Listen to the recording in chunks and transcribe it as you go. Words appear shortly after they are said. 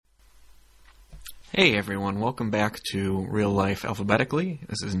Hey everyone, welcome back to Real Life Alphabetically.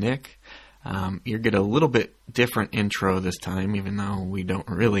 This is Nick. You get a little bit different intro this time, even though we don't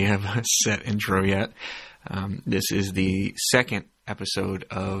really have a set intro yet. This is the second episode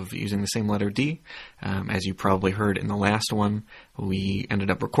of using the same letter D. As you probably heard in the last one, we ended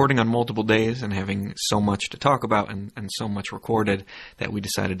up recording on multiple days and having so much to talk about and so much recorded that we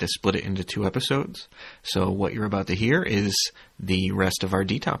decided to split it into two episodes. So what you're about to hear is the rest of our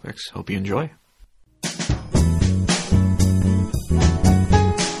D topics. Hope you enjoy.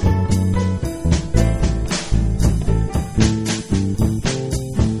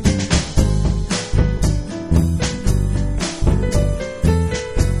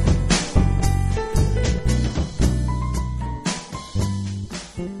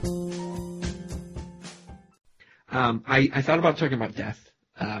 I thought about talking about death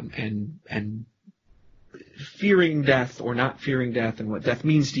and fearing death or not fearing death and what death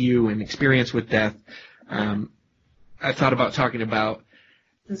means to you and experience with death. I thought about talking about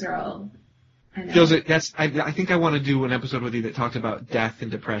those are all. I know. I think I want to do an episode with you that talks about death and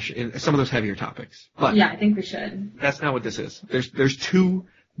depression, some of those heavier topics. But yeah, I think we should. That's not what this is. There's two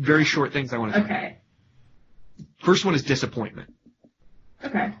very short things I want to talk about. First one is disappointment.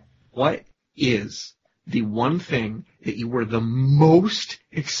 Okay. What is the one thing that you were the most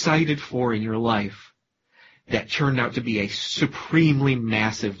excited for in your life that turned out to be a supremely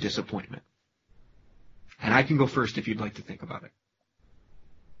massive disappointment? And I can go first if you'd like to think about it.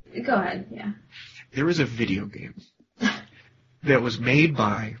 Go ahead, yeah. There is a video game that was made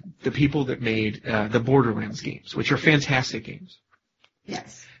by the people that made the Borderlands games, which are fantastic games.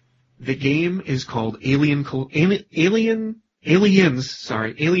 Yes. The game is called Aliens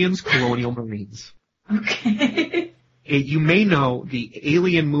Colonial Marines. Okay. You may know the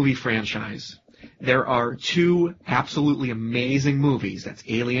Alien movie franchise. There are two absolutely amazing movies. That's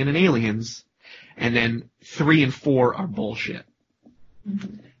Alien and Aliens. And then 3 and 4 are bullshit.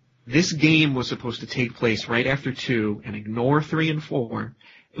 Mm-hmm. This game was supposed to take place right after 2 and ignore 3 and 4.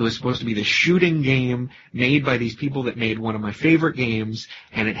 It was supposed to be the shooting game made by these people that made one of my favorite games,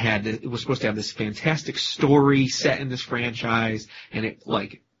 and it was supposed to have this fantastic story set in this franchise, and it,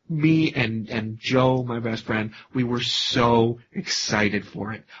 like, me and Joe, my best friend, we were so excited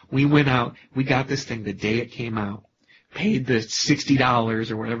for it. We went out, we got this thing the day it came out, paid the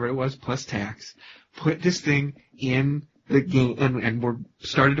 $60 or whatever it was plus tax, put this thing in the game, and we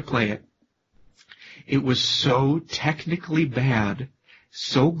started to play it. It was so technically bad,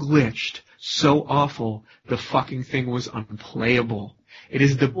 so glitched, so awful, the fucking thing was unplayable. It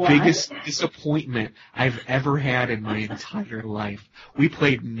is the biggest disappointment I've ever had in my entire life. We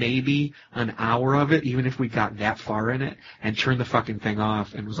played maybe an hour of it, even if we got that far in it, and turned the fucking thing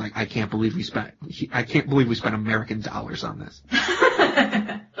off and was like, I can't believe we spent American dollars on this.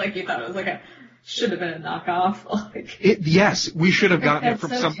 Like you thought it was should have been a knockoff. Yes, we should have gotten it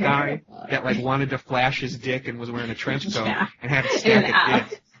from some terrible guy that wanted to flash his dick and was wearing a trench coat and had a In stack an of app.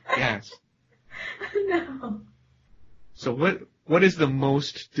 dicks. Yes. No. So what is the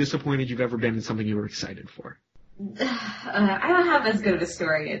most disappointed you've ever been in something you were excited for? I don't have as good of a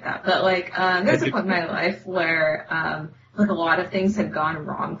story at that, but there's a point in my life where a lot of things had gone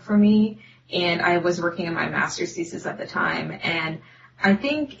wrong for me, and I was working on my master's thesis at the time, and I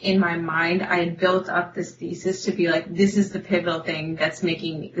think in my mind I had built up this thesis to be like, this is the pivotal thing that's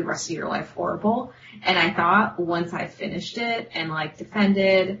making the rest of your life horrible, and I thought once I finished it and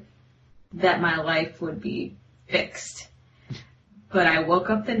defended that my life would be fixed. But I woke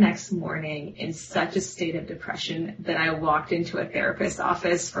up the next morning in such a state of depression that I walked into a therapist's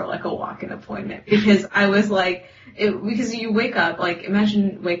office for a walk-in appointment, because I was because you wake up,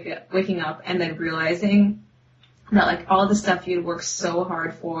 imagine waking up and then realizing that all the stuff you'd worked so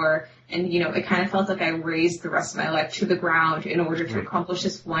hard for, and it kind of felt like I raised the rest of my life to the ground in order to accomplish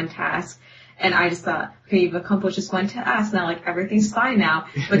this one task. And I just thought, okay, you've accomplished this one task, now everything's fine now.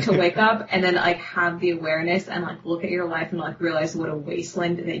 But to wake up and then have the awareness and look at your life and realize what a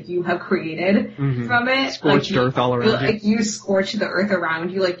wasteland that you have created from it. Scorched earth all around you. You scorched the earth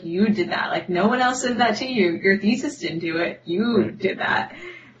around you, you did that. No one else did that to you. Your thesis didn't do it. You did that.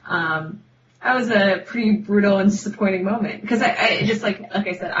 That was a pretty brutal and disappointing moment, because I just like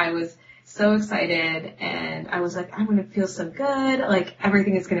I said, I was so excited, and I was I'm going to feel so good,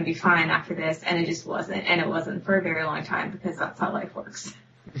 everything is going to be fine after this, and it just wasn't, and it wasn't for a very long time, because that's how life works.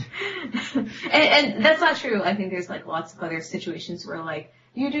 and that's not true. I think there's lots of other situations where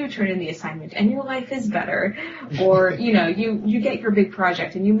you do turn in the assignment and your life is better, or you get your big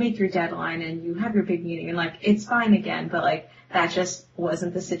project and you make your deadline and you have your big meeting and it's fine again, but that just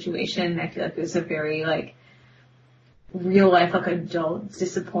wasn't the situation. I feel it was a very real life, like adult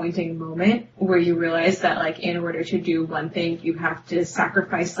disappointing moment where you realize that like in order to do one thing, you have to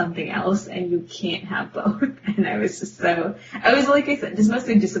sacrifice something else and you can't have both. And I was like I said, just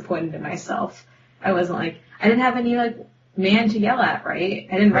mostly disappointed in myself. I didn't have any like man to yell at, right?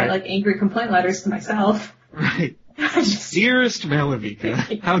 I didn't write like angry complaint letters to myself. Right. Dearest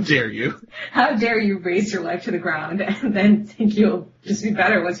Malavika, how dare you? How dare you raise your life to the ground and then think you'll just be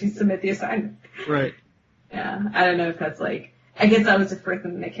better once you submit the assignment. Right. Yeah, I don't know if that's like, I guess that was the first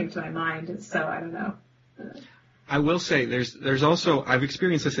thing that came to my mind, so I don't know. I will say there's also, I've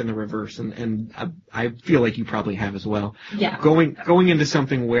experienced this in the reverse, and I feel like you probably have as well. Yeah. Going into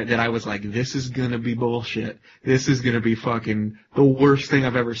something that I was like, this is gonna be bullshit. This is gonna be fucking the worst thing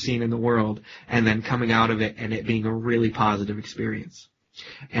I've ever seen in the world, and then coming out of it and it being a really positive experience.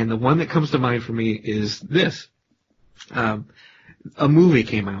 And the one that comes to mind for me is this. A movie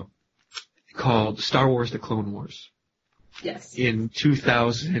came out called Star Wars: The Clone Wars. Yes. In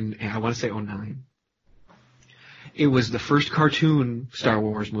 2000, I want to say 2009. It was the first cartoon Star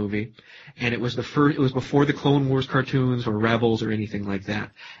Wars movie, and it was before the Clone Wars cartoons or Rebels or anything like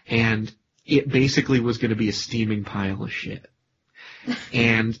that. And it basically was going to be a steaming pile of shit.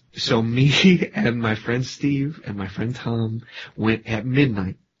 And so me and my friend Steve and my friend Tom went at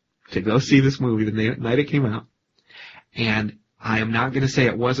midnight to go see this movie the night it came out. And I am not going to say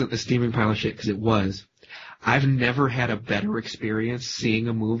it wasn't a steaming pile of shit, because it was. I've never had a better experience seeing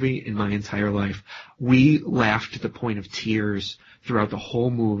a movie in my entire life. We laughed to the point of tears throughout the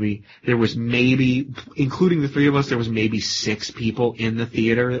whole movie. There was maybe, including the three of us, there was maybe 6 people in the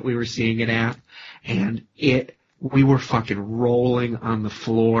theater that we were seeing it at. And we were fucking rolling on the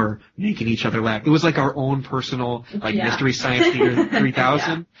floor, making each other laugh. It was like our own personal, Mystery Science Theater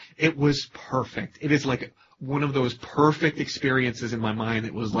 3000. Yeah. It was perfect. It is like one of those perfect experiences in my mind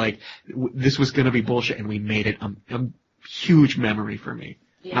that was like, this was going to be bullshit, and we made it a huge memory for me.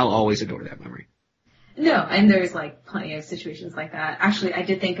 Yeah. I'll always adore that memory. No, and there's like plenty of situations like that. Actually, I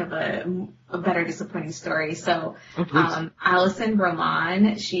did think of a better disappointing story. So, Alison Roman,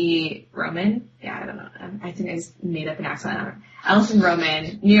 I don't know, I think I just made up an accent on her. Alison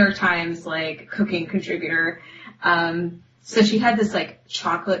Roman, New York Times, like, cooking contributor. So she had this like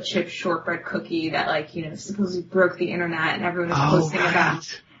chocolate chip shortbread cookie that like, supposedly broke the internet, and everyone was posting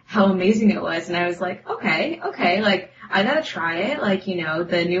about how amazing it was. And I was like, okay, like, I gotta try it. Like,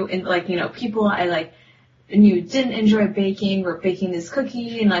 the new, and like, people I like knew didn't enjoy baking were baking this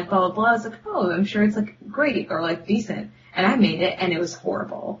cookie and like blah, blah, blah. I was like, oh, I'm sure it's like great or like decent. And I made it and it was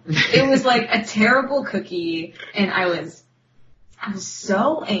horrible. It was like a terrible cookie, and I was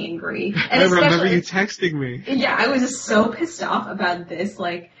so angry. And I remember you texting me. Yeah, I was just so pissed off about this.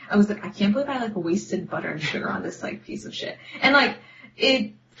 Like, I was like, I can't believe I like wasted butter and sugar on this like piece of shit. And like,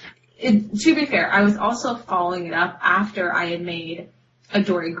 to be fair, I was also following it up after I had made a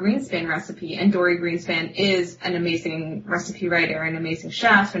Dory Greenspan recipe, and Dory Greenspan is an amazing recipe writer, an amazing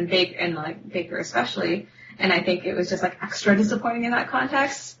chef and baker especially. And I think it was just like extra disappointing in that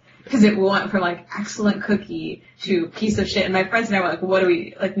context, because it went from like excellent cookie to piece of shit. And my friends and I were like, what do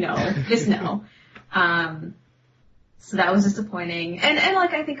we, like, no, just no. So that was disappointing. And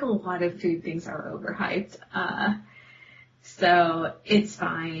like, I think a lot of food things are overhyped. So it's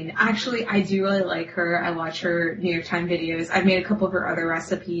fine. Actually, I do really like her. I watch her New York Times videos. I've made a couple of her other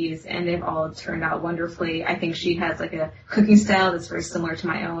recipes, and they've all turned out wonderfully. I think she has like a cooking style that's very similar to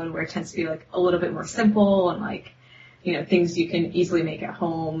my own, where it tends to be like a little bit more simple and like, things you can easily make at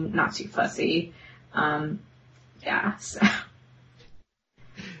home, not too fussy. So.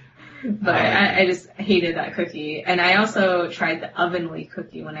 But I just hated that cookie. And I also tried the Ovenly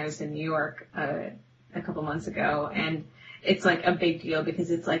cookie when I was in New York a couple months ago, and it's like a big deal because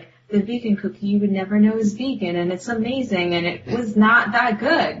it's like the vegan cookie you would never know is vegan, and it's amazing, and it was not that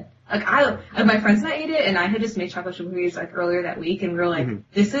good. Like, my friends and I ate it, and I had just made chocolate chip cookies like earlier that week, and we were like,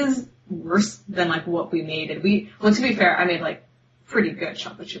 this is worse than like what we made. And to be fair, I made like pretty good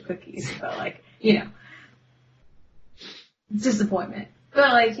chocolate chip cookies, but like, disappointment. But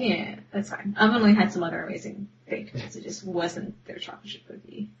like, yeah, that's fine. Ovenly had some other amazing baked goods. It just wasn't their chocolate chip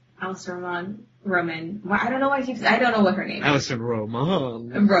cookie. Alison Roman. I don't know why I don't know what her name is. Alison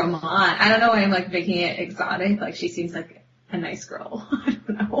Roman. Roman. I don't know why I'm like making it exotic. Like, she seems like a nice girl. I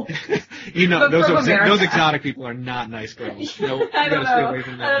don't know. Those exotic people are not nice girls. No, I don't know. Stay away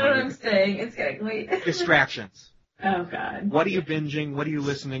from that. I don't know what I'm saying. It's getting late. Distractions. Oh God. What are you binging? What are you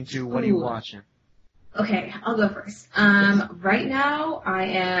listening to? What are you watching? Okay, I'll go first. Right now I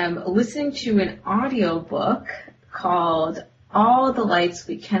am listening to an audiobook called All the Lights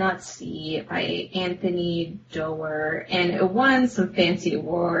We Cannot See by Anthony Doerr, and it won some fancy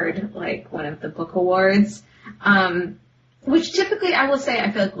award, like one of the book awards. which typically I will say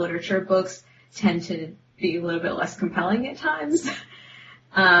I feel like literature books tend to be a little bit less compelling at times.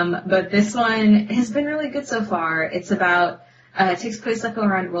 But this one has been really good so far. It's about, it takes place like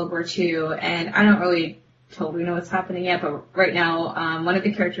around World War II, and I don't really totally know what's happening yet, but right now, one of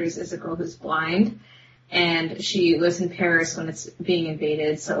the characters is a girl who's blind, and she lives in Paris when it's being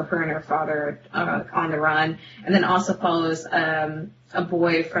invaded, so her and her father are on the run, and then also follows a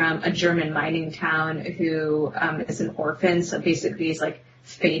boy from a German mining town who is an orphan, so basically he's like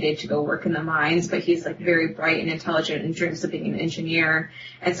fated to go work in the mines, but he's like very bright and intelligent and dreams of being an engineer,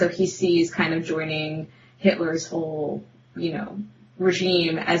 and so he sees kind of joining Hitler's whole,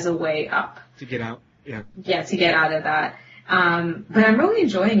 regime as a way up. To get out, yeah. Yeah, to get out of that. But I'm really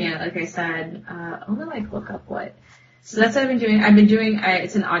enjoying it, like I said. I'm gonna look up what. So that's what I've been doing.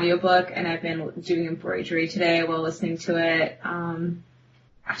 It's an audiobook, and I've been doing embroidery today while listening to it.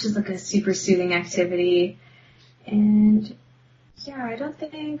 Which is like a super soothing activity. And yeah, I don't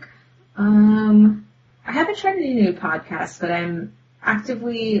think, I haven't tried any new podcasts, but I'm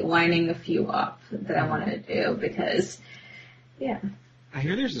actively lining a few up that I want to do because, yeah. I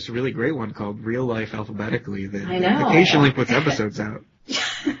hear there's this really great one called Real Life Alphabetically that I know. occasionally puts episodes out.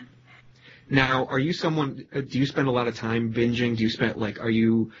 Now, are you someone, do you spend a lot of time binging? Are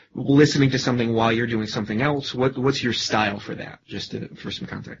you listening to something while you're doing something else? What's your style for that, for some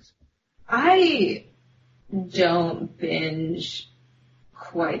context? I don't binge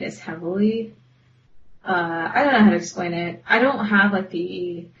quite as heavily. I don't know how to explain it. I don't have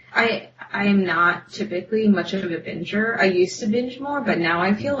I am not typically much of a binger. I used to binge more, but now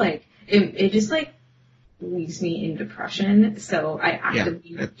I feel like it just leaves me in depression. So I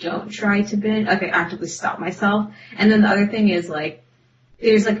actively don't try to binge. I actively stop myself. And then the other thing is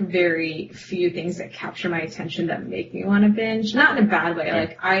there's very few things that capture my attention that make me want to binge. Not in a bad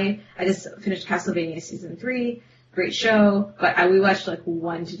way. I just finished Castlevania season 3. Great show, but we watched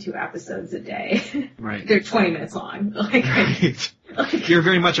 1 to 2 episodes a day. Right. They're 20 minutes long. Right. You're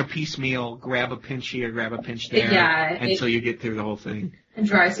very much a piecemeal, grab a pinch here, grab a pinch there, until you get through the whole thing. It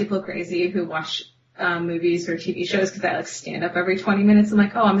drives people crazy who watch movies or TV shows because I stand up every 20 minutes. I'm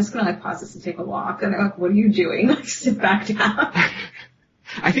like, oh, I'm just gonna pause this and take a walk. And they're like, what are you doing? Sit back down.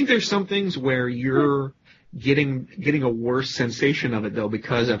 I think there's some things where you're getting a worse sensation of it though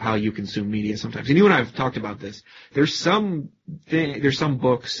because of how you consume media sometimes. And you and I have talked about this. There's some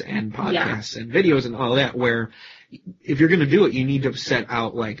books and podcasts and videos and all that where if you're going to do it, you need to set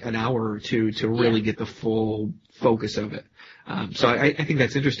out an hour or two to really get the full focus of it. So I think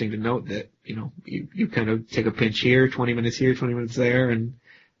that's interesting to note that, you kind of take a pinch here, 20 minutes here, 20 minutes there, and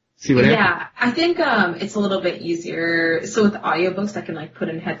see what happens. Yeah, I think it's a little bit easier. So with audiobooks, I can put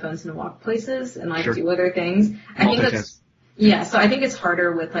in headphones and walk places and do other things. I think so I think it's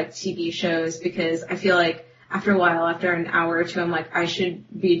harder with TV shows because I feel like after a while, after an hour or two, I'm I should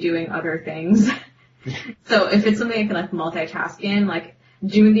be doing other things. So if it's something I can multitask in,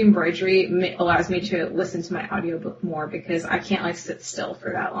 doing the embroidery allows me to listen to my audiobook more because I can't sit still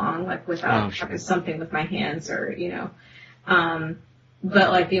for that long without having something with my hands or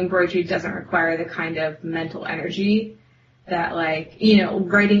but the embroidery doesn't require the kind of mental energy that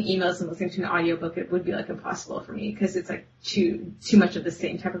writing emails and listening to an audiobook, it would be impossible for me because it's too much of the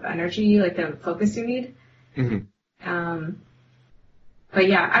same type of energy, the focus you need. Mm-hmm. But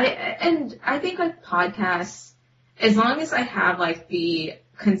yeah, I think podcasts, as long as I have the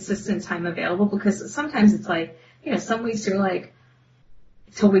consistent time available, because sometimes it's some weeks you're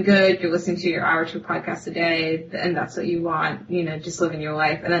totally good, you're listening to your hour or 2 podcasts a day, and that's what you want, just living your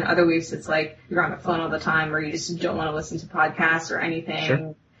life. And then other weeks it's you're on the phone all the time, or you just don't want to listen to podcasts or anything,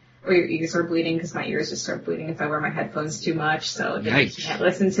 sure. Or your ears are bleeding, because my ears just start bleeding if I wear my headphones too much, so you can't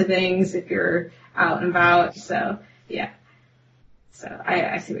listen to things if you're out and about, so yeah. So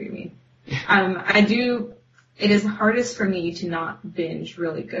I see what you mean. It is hardest for me to not binge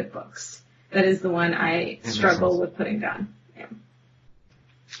really good books. That is the one I struggle with putting down. Yeah.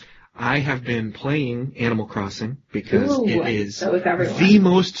 I have been playing Animal Crossing because it is the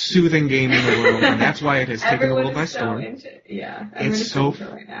most soothing game in the world, and that's why it has taken the world by storm. It's so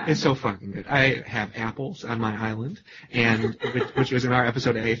fucking good. I have apples on my island, and which was in our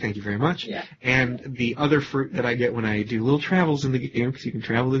episode A. Thank you very much. Yeah. And the other fruit that I get when I do little travels in the game, because you can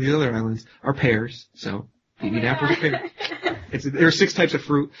travel to the other islands, are pears. So you need apples or pears. There are 6 types of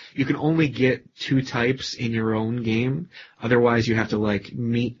fruit. You can only get 2 types in your own game. Otherwise, you have to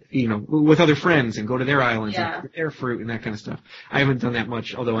meet, with other friends and go to their islands and get their fruit and that kind of stuff. I haven't done that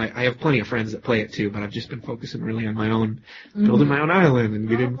much, although I have plenty of friends that play it too. But I've just been focusing really on my own, building my own island and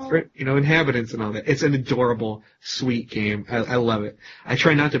getting, inhabitants and all that. It's an adorable, sweet game. I love it. I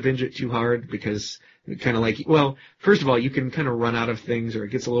try not to binge it too hard because kind of like, well, first of all, you can kind of run out of things, or it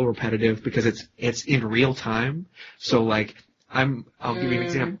gets a little repetitive because it's in real time. So like, I'll give you an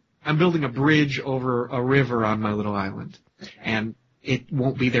example. I'm building a bridge over a river on my little island, and it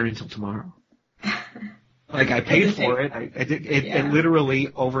won't be there until tomorrow. Like, I paid for it. I did it, and literally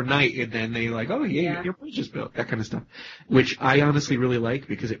overnight, and then they like, oh yeah, your bridge is built, that kind of stuff, which I honestly really like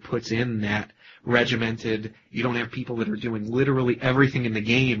because it puts in that regimented. You don't have people that are doing literally everything in the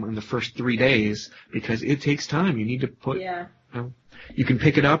game in the first 3 days because it takes time. You need to put. Yeah. You can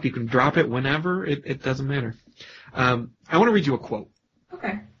pick it up. You can drop it whenever. It doesn't matter. I want to read you a quote.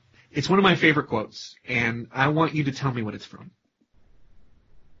 Okay. It's one of my favorite quotes, and I want you to tell me what it's from.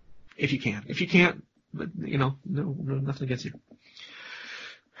 If you can. If you can't, but, no, nothing against you.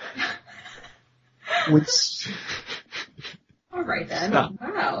 All right then. Stop.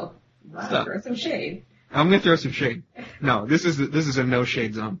 Wow. Stop. Throw some shade. I'm gonna throw some shade. No, this is a no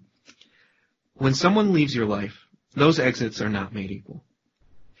shade zone. When someone leaves your life, those exits are not made equal.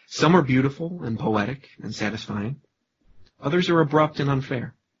 Some are beautiful and poetic and satisfying. Others are abrupt and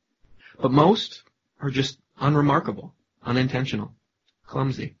unfair. But most are just unremarkable, unintentional,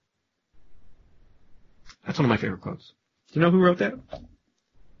 clumsy. That's one of my favorite quotes. Do you know who wrote that?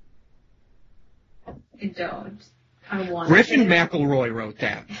 I don't. I want Griffin McElroy wrote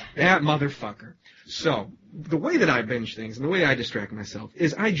that. That motherfucker. So, the way that I binge things and the way I distract myself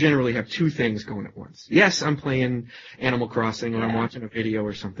is I generally have two things going at once. Yes, I'm playing Animal Crossing or I'm watching a video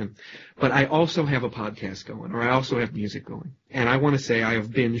or something, but I also have a podcast going or I also have music going. And I want to say I have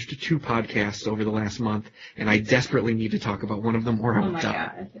binged 2 podcasts over the last month, and I desperately need to talk about one of them or I'll die.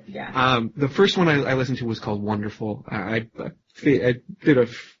 God. Yeah. The first one I listened to was called Wonderful. I did a...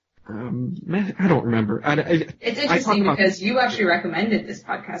 I don't remember. It's interesting because you actually recommended this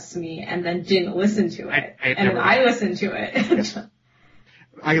podcast to me and then didn't listen to it. I listened to it.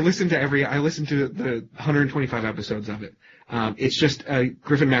 I listened to the 125 episodes of it. It's just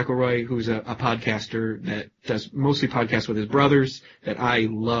Griffin McElroy, who's a podcaster that does mostly podcasts with his brothers that I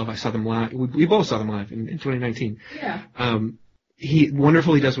love. I saw them live. We both saw them live in 2019. Yeah. He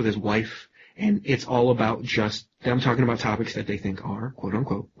does with his wife. And it's all about just them talking about topics that they think are, quote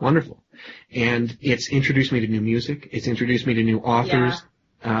unquote, wonderful. And it's introduced me to new music. It's introduced me to new authors. Yeah.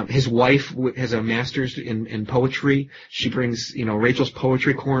 His wife has a master's in poetry. She brings, Rachel's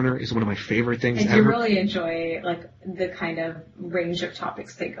Poetry Corner is one of my favorite things ever. I do really enjoy, the kind of range of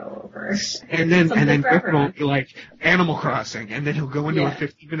topics they go over. And then Griffin will be like, Animal Crossing. And then he'll go into a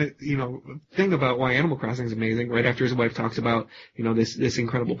 15-minute, thing about why Animal Crossing is amazing right after his wife talks about, this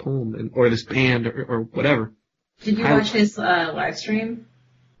incredible poem or this band or whatever. Did you watch his live stream?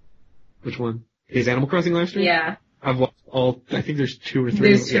 Which one? His Animal Crossing live stream? Yeah. I've watched all. I think there's 2 or 3.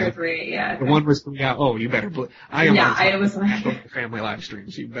 There's 2 or 3. Yeah. The one was you better. I was like family live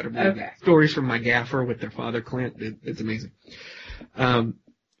streams. You better believe it. Stories from my gaffer with their father, Clint. It's amazing.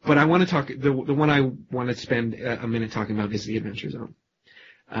 But I want to talk. The one I want to spend a minute talking about is the Adventure Zone.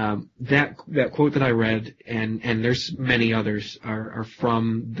 That quote that I read, and there's many others, are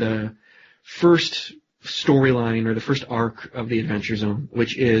from the first storyline or the first arc of the Adventure Zone,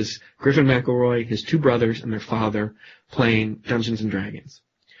 which is Griffin McElroy, his 2 brothers, and their father playing Dungeons and Dragons,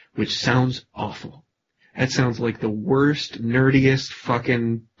 which sounds awful. That sounds like the worst, nerdiest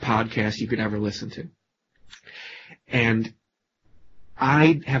fucking podcast you could ever listen to. And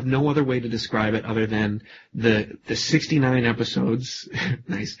I have no other way to describe it other than the 69 episodes,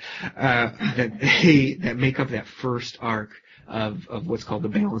 nice, that make up that first arc of what's called the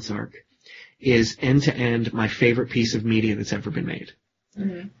Balance arc. Is end-to-end my favorite piece of media that's ever been made.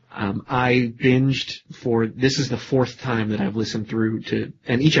 Mm-hmm. I binged this is the 4th time that I've listened through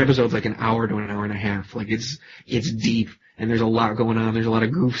and each episode's like an hour to an hour and a half. Like it's deep, and there's a lot going on. There's a lot of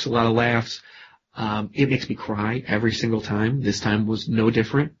goofs, a lot of laughs. It makes me cry every single time. This time was no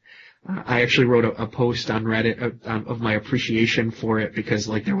different. I actually wrote a post on Reddit of my appreciation for it because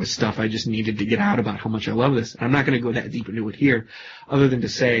there was stuff I just needed to get out about how much I love this. I'm not going to go that deep into it here, other than to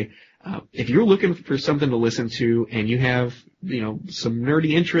say, if you're looking for something to listen to and you have, some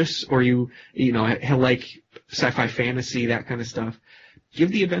nerdy interests or you like sci-fi fantasy, that kind of stuff,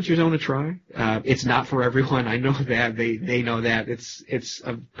 give the Adventure Zone a try. It's not for everyone. I know that. They know that. It's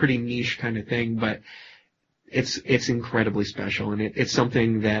a pretty niche kind of thing, but it's incredibly special, and it's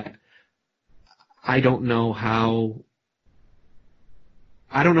something that I don't know how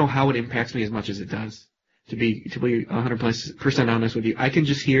it impacts me as much as it does. To be 100% honest with you, I can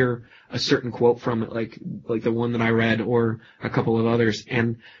just hear a certain quote from it, like the one that I read, or a couple of others,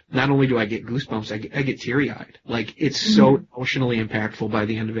 and not only do I get goosebumps, I get teary-eyed. It's so emotionally impactful by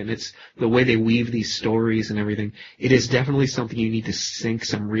the end of it. And it's the way they weave these stories and everything. It is definitely something you need to sink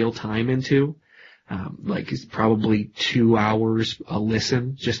some real time into. Like it's probably 2 hours a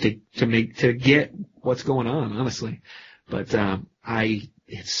listen just to get what's going on, honestly. But,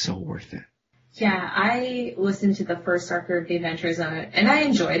 it's so worth it. Yeah, I listened to the first arc of The Adventure Zone, and I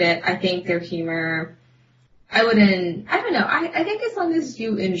enjoyed it. I think their humor, I don't know, I think as long as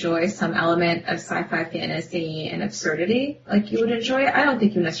you enjoy some element of sci-fi fantasy and absurdity, like you would enjoy it. I don't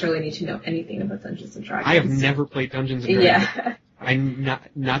think you necessarily need to know anything about Dungeons and Dragons. I have never played Dungeons and Dragons. Yeah.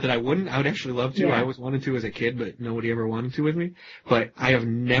 Not that I wouldn't. I would actually love to. Yeah. I always wanted to as a kid, but nobody ever wanted to with me. But I have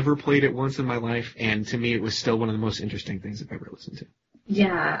never played it once in my life, and to me it was still one of the most interesting things I've ever listened to.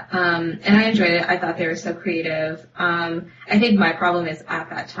 Yeah, and I enjoyed it. I thought they were so creative. I think my problem is at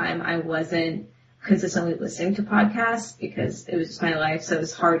that time I wasn't consistently listening to podcasts because it was just my life, so it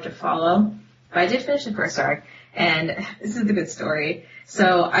was hard to follow. But I did finish the first arc, and this is a good story.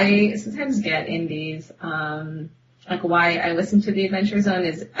 So I sometimes get in these, like why I listen to The Adventure Zone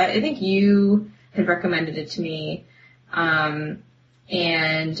is, I think you had recommended it to me,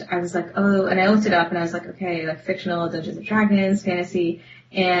 and I was like, oh, and I looked it up and I was like, okay, like fictional, Dungeons and Dragons, fantasy.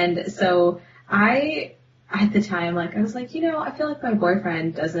 And so at the time, like, I was like, I feel like my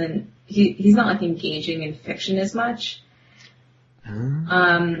boyfriend he's not like engaging in fiction as much.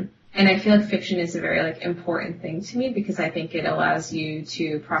 And I feel like fiction is a very like important thing to me because I think it allows you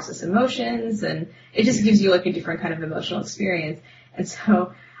to process emotions and it just gives you like a different kind of emotional experience. And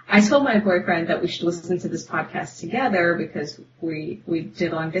so I told my boyfriend that we should listen to this podcast together because we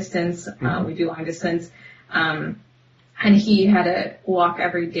did long distance, we do long distance, and he had to walk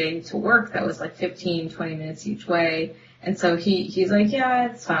every day to work that was like 15, 20 minutes each way. And so he's like,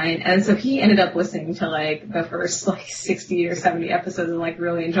 yeah, it's fine. And so he ended up listening to like the first like 60 or 70 episodes and like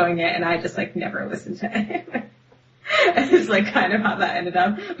really enjoying it. And I just like never listened to it. It's like kind of how that ended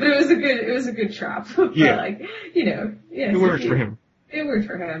up. But it was a good trap. Yeah. But like, yeah. It worked for him. It worked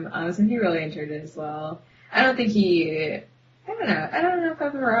for him. So he really enjoyed it as well. I don't know if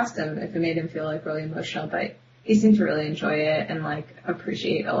I've ever asked him if it made him feel like really emotional, but he seemed to really enjoy it and like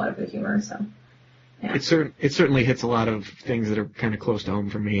appreciate a lot of the humor, so. Yeah. It certainly hits a lot of things that are kind of close to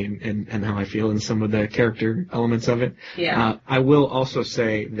home for me and how I feel in some of the character elements of it. Yeah. I will also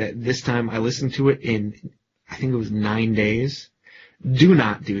say that this time I listened to it in, I think it was 9 days. Do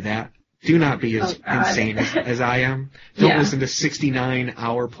not do that. Do not be as insane as I am. Don't listen to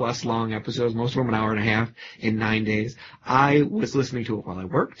 69-hour plus long episodes, most of them an hour and a half, in 9 days. I was listening to it while I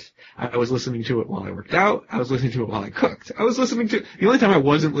worked. I was listening to it while I worked out. I was listening to it while I cooked. The only time I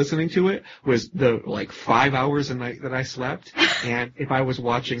wasn't listening to it was the like 5 hours a night that I slept, and if I was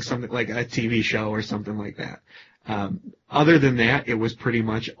watching something like a TV show or something like that. Other than that, it was pretty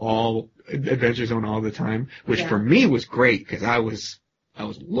much all Adventure Zone all the time, which for me was great because I was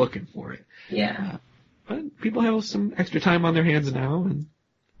looking for it. Yeah. But people have some extra time on their hands now, and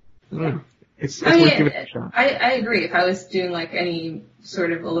I don't know. It's worth giving it a shot. I agree. If I was doing like any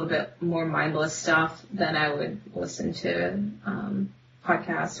sort of a little bit more mindless stuff, then I would listen to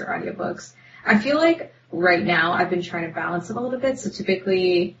podcasts or audiobooks. I feel like right now I've been trying to balance it a little bit. So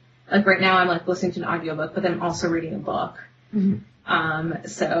typically, like right now I'm like listening to an audiobook, but then I'm also reading a book. Mm-hmm.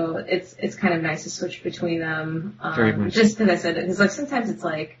 So it's kind of nice to switch between them. Very much. Just because I said it, because like sometimes it's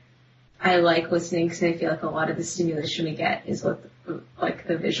like I like listening because I feel like a lot of the stimulation we get is with like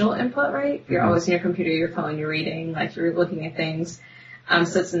the visual input, right? You're always on your computer, your phone, you're reading, like you're looking at things.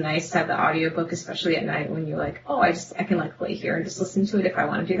 So it's nice to have the audiobook, especially at night when you're like, oh, I can like lay here and just listen to it if I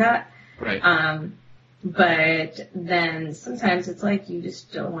want to do that. Right. But then sometimes it's like you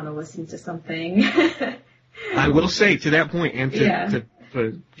just don't want to listen to something. I will say to that point, and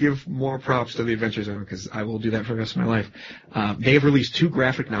to give more props to the Adventure Zone, because I will do that for the rest of my life. They have released 2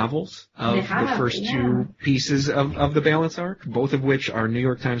 graphic novels of the first 2 pieces of the Balance arc, both of which are New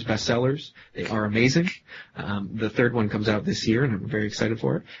York Times bestsellers. They are amazing. The third one comes out this year, and I'm very excited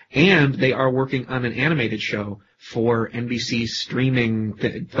for it. And they are working on an animated show for NBC's streaming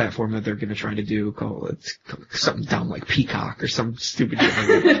platform that they're going to try to do, called something dumb like Peacock or some stupid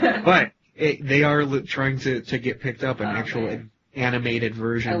shit. But they are trying to get picked up an actual animated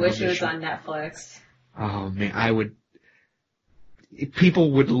version. I wish it was show. on Netflix. Oh man,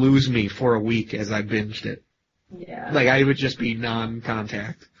 people would lose me for a week as I binged it. Yeah. Like I would just be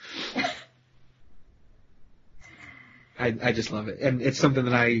non-contact. I just love it. And it's something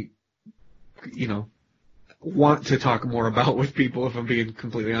that I, want to talk more about with people if I'm being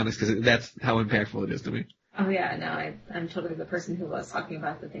completely honest, because that's how impactful it is to me. Oh yeah, no, I'm totally the person who loves talking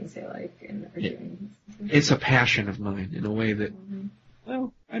about the things they like and are doing. It's a passion of mine in a way that,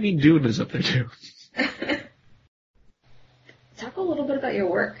 Dune is up there too. Talk a little bit about your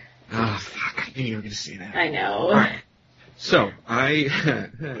work. Oh, fuck, I knew you were going to say that. I know. All right. So,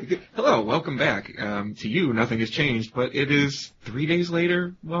 hello, welcome back. To you, nothing has changed, but it is 3 days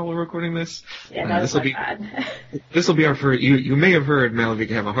later while we're recording this. Yeah, that was my bad. This will be our first, you may have heard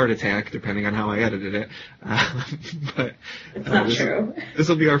Malavika have a heart attack, depending on how I edited it. But it's not true. This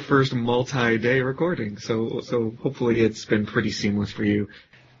will be our first multi-day recording, so hopefully it's been pretty seamless for you.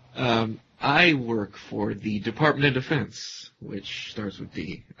 I work for the Department of Defense, which starts with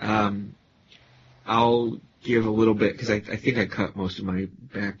D. I'll give a little bit, because I think I cut most of my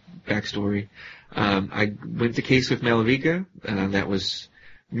backstory. I went to case with Malavika. That was,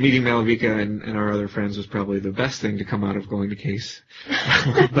 meeting Malavika and our other friends was probably the best thing to come out of going to case.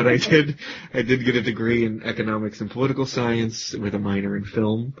 But I did get a degree in economics and political science with a minor in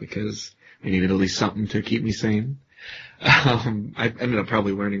film, because I needed at least something to keep me sane. I ended up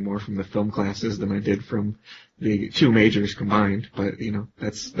probably learning more from the film classes than I did from the two majors combined, but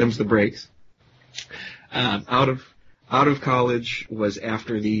them's the breaks. Out of college was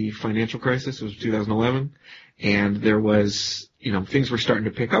after the financial crisis. It was 2011, and there was, things were starting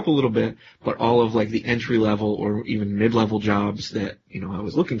to pick up a little bit, but all of like the entry level or even mid-level jobs that, I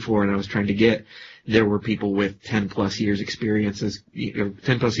was looking for and I was trying to get, there were people with 10 plus years experience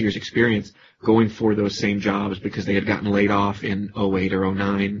going for those same jobs because they had gotten laid off in 08 or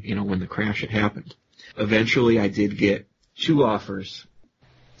 09, when the crash had happened. Eventually I did get 2 offers.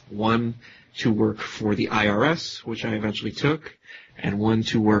 One to work for the IRS, which I eventually took, and one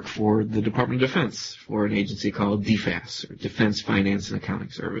to work for the Department of Defense for an agency called DFAS, or Defense Finance and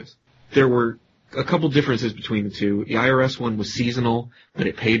Accounting Service. There were a couple differences between the two. The IRS one was seasonal, but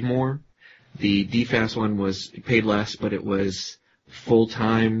it paid more. The DFAS one it paid less, but it was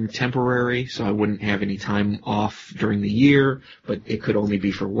full-time temporary, so I wouldn't have any time off during the year, but it could only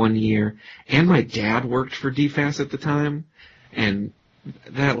be for 1 year. And my dad worked for DFAS at the time, and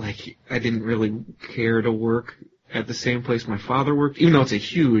that, I didn't really care to work at the same place my father worked, even though it's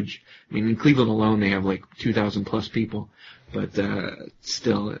in Cleveland alone they have 2,000 plus people, but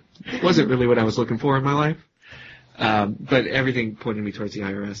still, it wasn't really what I was looking for in my life. But everything pointed me towards the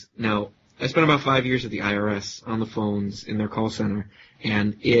IRS. Now, I spent about 5 years at the IRS on the phones in their call center,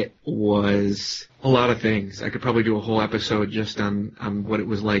 and it was a lot of things. I could probably do a whole episode just on what it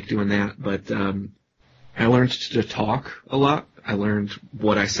was like doing that, but I learned to talk a lot. I learned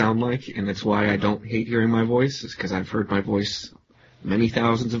what I sound like, and that's why I don't hate hearing my voice, is because I've heard my voice many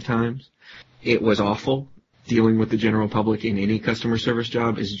thousands of times. It was awful. Dealing with the general public in any customer service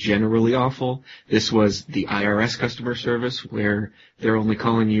job is generally awful. This was the IRS customer service, where they're only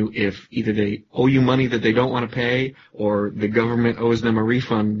calling you if either they owe you money that they don't want to pay, or the government owes them a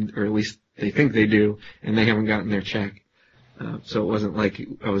refund, or at least they think they do, and they haven't gotten their check. So it wasn't like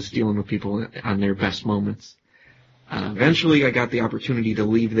I was dealing with people on their best moments. Eventually, I got the opportunity to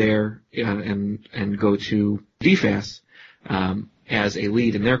leave there and go to DFAS as a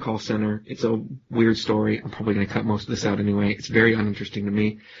lead in their call center. It's a weird story. I'm probably going to cut most of this out anyway. It's very uninteresting to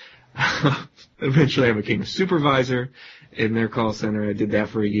me. Eventually, I became a supervisor in their call center. I did that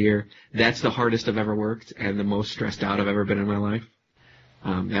for a year. That's the hardest I've ever worked and the most stressed out I've ever been in my life.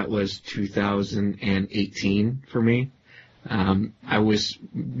 That was 2018 for me. I was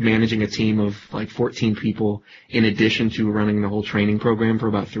managing a team of 14 people in addition to running the whole training program for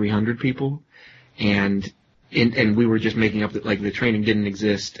about 300 people. And we were just making up that the training didn't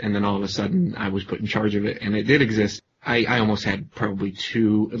exist, and then all of a sudden I was put in charge of it, and it did exist. I almost had probably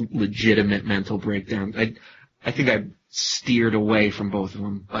 2 legitimate mental breakdowns. I think I steered away from both of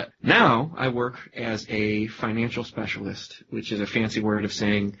them. But now I work as a financial specialist, which is a fancy word of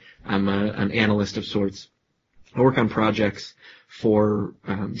saying I'm an analyst of sorts. I work on projects for,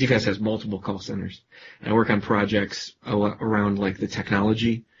 DFAS has multiple call centers. I work on projects around the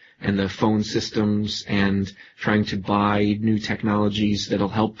technology and the phone systems and trying to buy new technologies that'll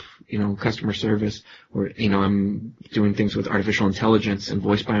help, customer service. Or, I'm doing things with artificial intelligence and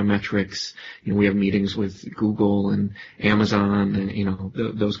voice biometrics. We have meetings with Google and Amazon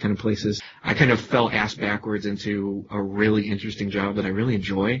and, those kind of places. I kind of fell ass backwards into a really interesting job that I really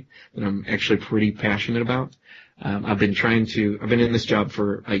enjoy, that I'm actually pretty passionate about. I've been in this job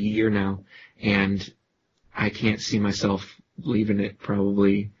for a year now, and I can't see myself leaving it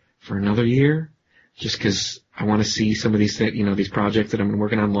probably for another year, just because I want to see some of these projects that I'm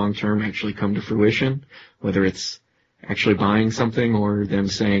working on long term actually come to fruition, whether it's actually buying something or them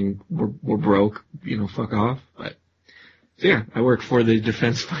saying we're broke, fuck off. But so yeah, I work for the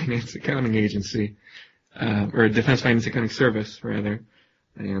Defense Finance Accounting Agency, or Defense Finance Accounting Service rather,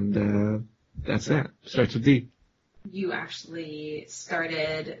 and that's that. Starts with D. You actually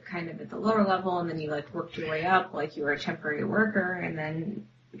started kind of at the lower level, and then you worked your way up, you were a temporary worker, and then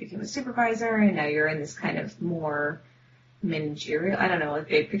you became a supervisor, and now you're in this kind of more managerial, I don't know, like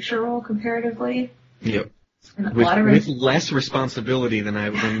big picture role comparatively. Yep. And With less responsibility than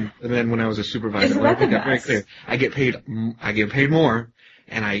when I was a supervisor. Isn't that the best? Very clear. I get paid more,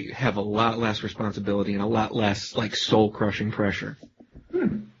 and I have a lot less responsibility and a lot less like soul crushing pressure.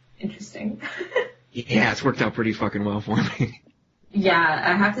 Interesting. Yeah, it's worked out pretty fucking well for me. Yeah,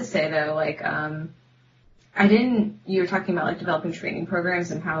 I have to say though, like, you were talking about like developing training programs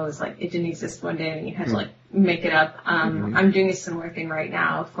and how it was like, it didn't exist one day and you had to like make it up. I'm doing a similar thing right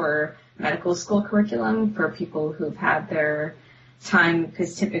now for medical school curriculum for people who've had their time,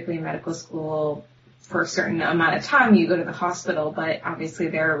 because typically medical school, for a certain amount of time, you go to the hospital, but obviously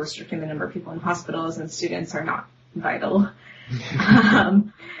they're restricting the number of people in hospitals and students are not vital.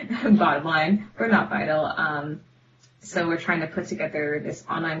 Bottom line, we're not vital. So we're trying to put together this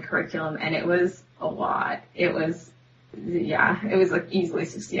online curriculum, and it was a lot. It was like easily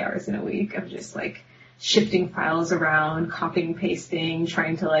 60 hours in a week of just like shifting files around, copying, pasting,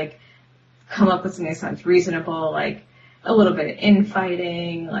 trying to like come up with something that sounds reasonable, like a little bit of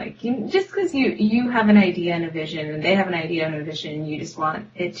infighting, like just because you have an idea and a vision, and they have an idea and a vision, you just want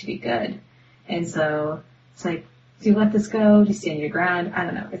it to be good. And so it's like, do you let this go? Do you stand your ground? I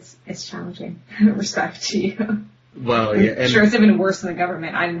don't know. It's challenging. Respect to you. Well, yeah. I'm sure it's even worse than the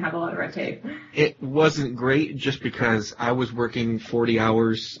government. I didn't have a lot of red tape. It wasn't great just because I was working 40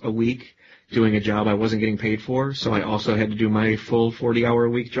 hours a week doing a job I wasn't getting paid for, so I also had to do my full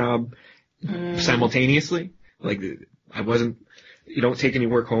 40-hour-a-week job simultaneously. Like, you don't take any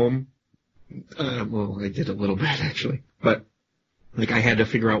work home. Well, I did a little bit, actually. But, like, I had to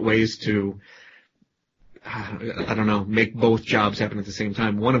figure out ways to, I don't know, make both jobs happen at the same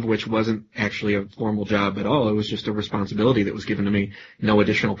time, one of which wasn't actually a formal job at all. It was just a responsibility that was given to me. No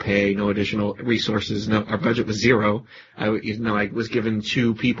additional pay, no additional resources. No, our budget was zero. I was given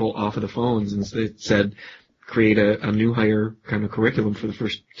 2 people off of the phones, and it said, create a new hire kind of curriculum for the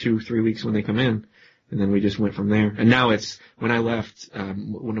first 2-3 weeks when they come in. And then we just went from there. And now when I left,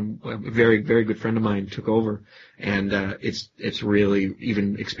 when a very, very good friend of mine took over, and it's really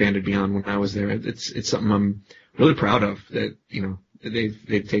even expanded beyond when I was there. It's something I'm really proud of that,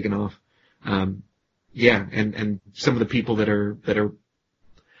 they've taken off. Yeah, and some of the people that are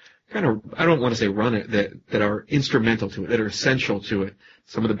kind of, I don't want to say run it, that are instrumental to it, that are essential to it.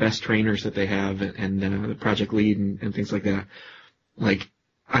 Some of the best trainers that they have, and the project lead and things like that. Like,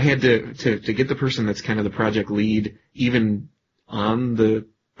 I had to get the person that's kind of the project lead even on the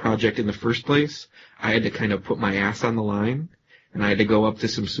project in the first place. I had to kind of put my ass on the line, and I had to go up to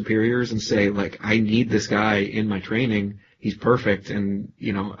some superiors and say, like, I need this guy in my training. He's perfect, and,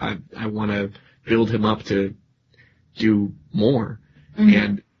 I want to build him up to do more.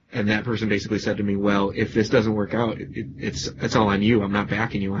 Mm-hmm. And that person basically said to me, well, if this doesn't work out, it's all on you. I'm not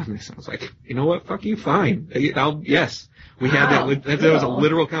backing you on this. I was like, you know what? Fuck you. Fine. Yes. We had that was a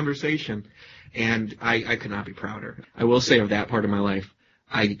literal conversation, and I could not be prouder. I will say of that part of my life,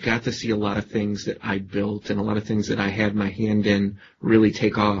 I got to see a lot of things that I built and a lot of things that I had my hand in really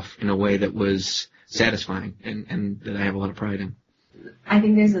take off in a way that was satisfying and that I have a lot of pride in. I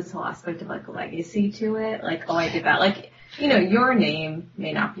think there's this whole aspect of like legacy to it. Like, oh, I did that. Like, your name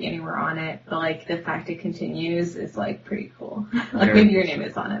may not be anywhere on it, but like the fact it continues is like pretty cool. Like maybe your name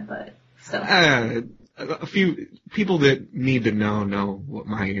is on it, but still. A few people that need to know what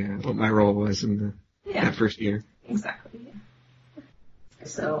my role was in that first year. Exactly. Yeah.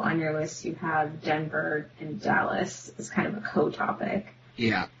 So on your list you have Denver and Dallas as kind of a co-topic.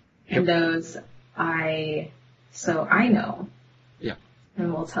 Yeah. And those I know. Yeah.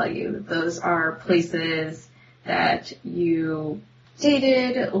 And we'll tell you, those are places that you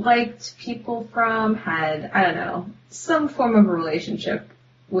dated, liked people from, had, I don't know, some form of a relationship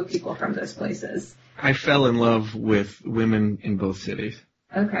with people from those places. I fell in love with women in both cities.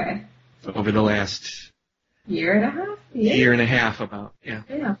 Okay. Over the last year and a half? Year and a half about, yeah.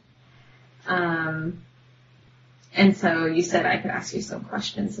 Yeah. And so you said I could ask you some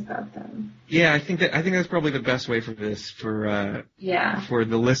questions about them. Yeah, I think that's probably the best way for this, for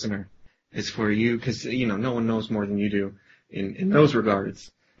the listener, is for you, because, no one knows more than you do in those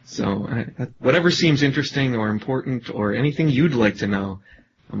regards. So whatever seems interesting or important or anything you'd like to know,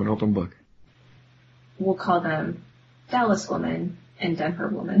 I'm an open book. We'll call them Dallas woman and Denver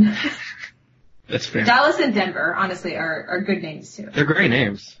woman. That's fair. Dallas and Denver, honestly, are good names too. They're great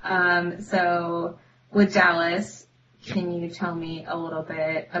names. So with Dallas, can you tell me a little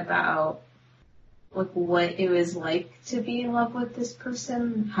bit about like what it was like to be in love with this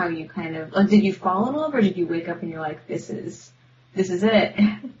person? How you kind of like, did you fall in love, or did you wake up and you're like, this is it?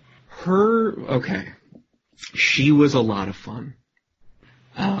 Okay. She was a lot of fun.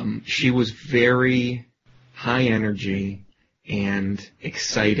 She was very high energy, and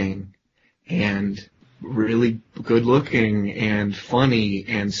exciting and really good looking and funny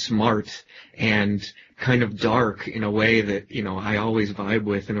and smart and kind of dark in a way that, I always vibe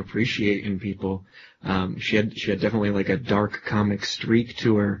with and appreciate in people. She had definitely like a dark comic streak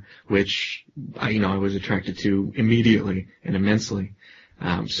to her, which I was attracted to immediately and immensely.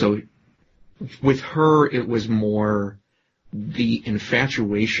 So with her, it was more the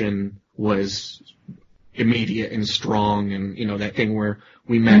infatuation was immediate and strong, and that thing where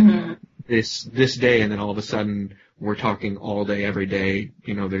we met this day, and then all of a sudden we're talking all day, every day.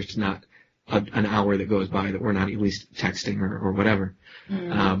 There's not an hour that goes by that we're not at least texting or whatever.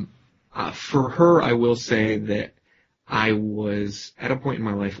 For her, I will say that I was at a point in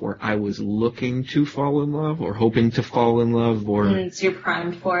my life where I was looking to fall in love or hoping to fall in love, or so you're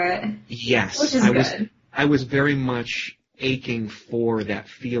primed for it. Yes, which is good. I was very much aching for that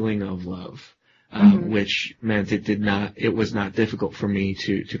feeling of love. Which meant it was not difficult for me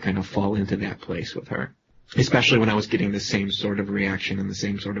to kind of fall into that place with her, especially when I was getting the same sort of reaction and the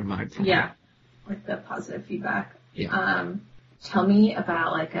same sort of vibe from her. Yeah, like the positive feedback. Yeah. Tell me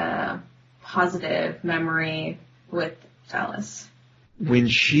about like a positive memory with Dallas. When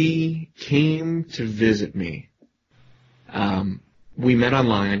she came to visit me, we met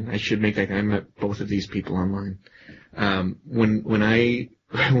online. I should make that. I met both of these people online. When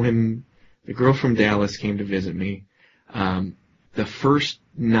the girl from Dallas came to visit me, the first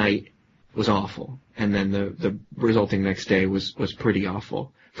night was awful, and then the resulting next day was pretty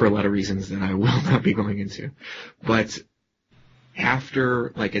awful for a lot of reasons that I will not be going into. But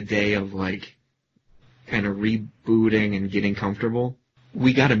after like a day of like kind of rebooting and getting comfortable,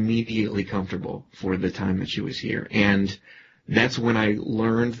 we got immediately comfortable for the time that she was here. And that's when I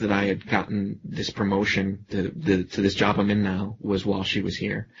learned that I had gotten this promotion to this job I'm in now, was while she was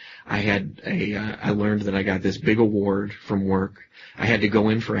here. I learned that I got this big award from work. I had to go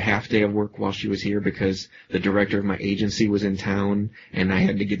in for a half day of work while she was here because the director of my agency was in town, and I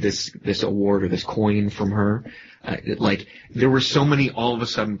had to get this award or this coin from her. There were so many all of a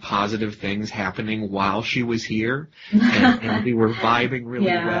sudden positive things happening while she was here, and we were vibing really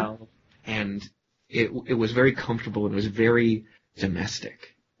well, and it was very comfortable, and it was very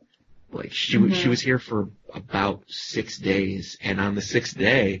domestic. Like she was here for about 6 days, and on the 6th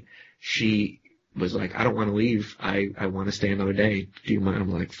day, she was like, "I don't want to leave. I want to stay another day. Do you mind?"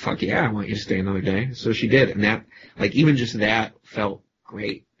 I'm like, "Fuck yeah, I want you to stay another day." So she did, and that, like, even just that felt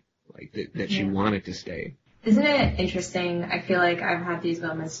great, like that she wanted to stay. Isn't it interesting? I feel like I've had these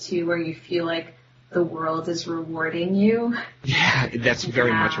moments too where you feel like the world is rewarding you. Yeah, that's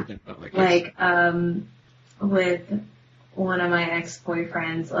very much what that felt like. Like, with one of my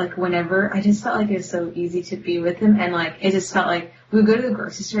ex-boyfriends, like whenever, I just felt like it was so easy to be with him, and like, it just felt like we would go to the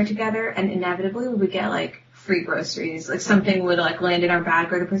grocery store together, and inevitably we would get like free groceries. Like something would like land in our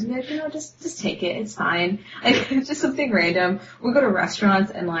bag, or the person would be like, just take it, it's fine. Like, it's just something random. We'd go to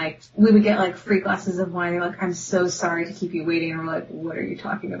restaurants, and like, we would get like free glasses of wine. They're like, "I'm so sorry to keep you waiting." And we're like, "What are you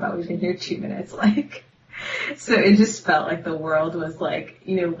talking about? We've been here 2 minutes." Like, so it just felt like the world was like,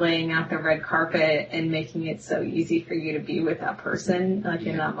 laying out the red carpet and making it so easy for you to be with that person, like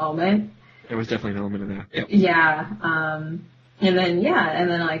in that moment. There was definitely an element of that. Yep. Yeah. And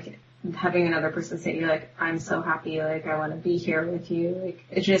then like having another person say to you, like, "I'm so happy, like I want to be here with you." Like,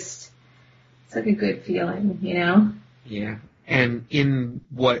 it's like a good feeling, Yeah. And in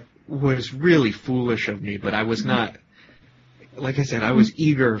what was really foolish of me, but I was not, like I said, I was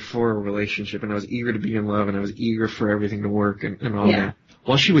eager for a relationship, and I was eager to be in love, and I was eager for everything to work and all that.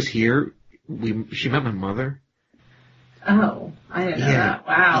 While she was here, she met my mother. Oh, I didn't know that.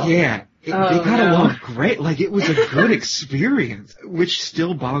 Wow. Yeah. They got along great. Like, it was a good experience, which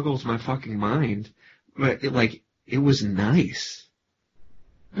still boggles my fucking mind. But it was nice.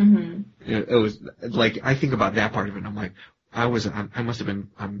 Mm-hmm. It was like, I think about that part of it, and I'm like, I must have been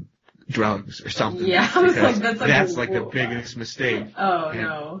on drugs or something. Yeah, I was like, that's like the biggest mistake. Oh,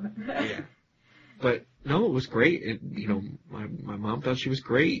 no. Yeah. But no, it was great. My mom thought she was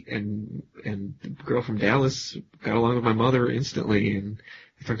great, and the girl from Dallas got along with my mother instantly, and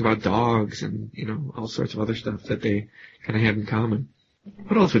they talked about dogs and, all sorts of other stuff that they kind of had in common.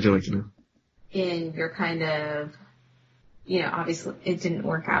 What else would you like to know? In your kind of, obviously it didn't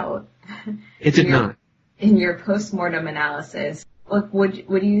work out. It did not. In your post-mortem analysis, what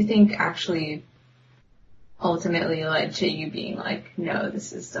do you think actually ultimately led to you being like, "No,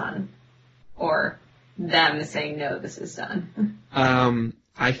 this is done," or them saying, "No, this is done"?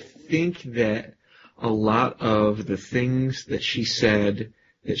 I think that a lot of the things that she said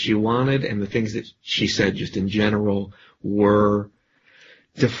that she wanted, and the things that she said just in general, were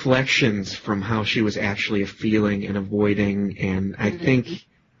deflections from how she was actually feeling and avoiding, and I think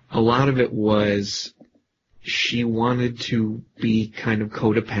a lot of it was she wanted to be kind of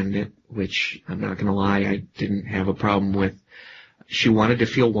codependent, which I'm not going to lie, I didn't have a problem with. She wanted to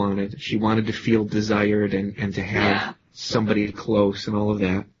feel wanted. She wanted to feel desired and to have somebody close and all of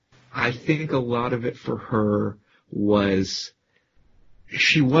that. I think a lot of it for her was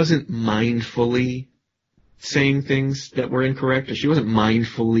she wasn't mindfully saying things that were incorrect, or she wasn't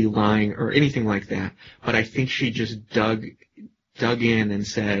mindfully lying or anything like that. But I think she just dug in and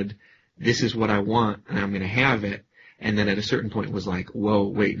said, this is what I want and I'm going to have it. And then at a certain point was like, whoa,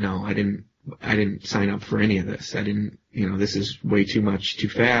 wait, no, I didn't sign up for any of this. I didn't, this is way too much, too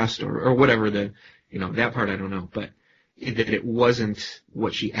fast, or whatever that part I don't know. But that it wasn't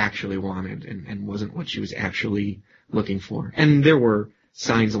what she actually wanted and wasn't what she was actually looking for. And there were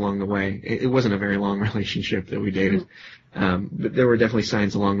signs along the way. It wasn't a very long relationship that we dated. But there were definitely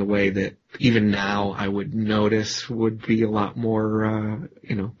signs along the way that even now I would notice would be a lot more,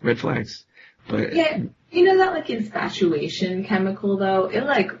 red flags. But yeah, that like infatuation chemical though, it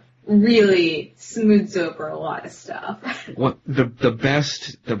like really smooths over a lot of stuff. What the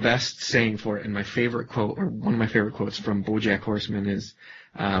best saying for it, and my favorite quote, or one of my favorite quotes from BoJack Horseman is,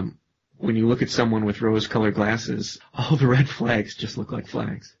 when you look at someone with rose-colored glasses, all the red flags just look like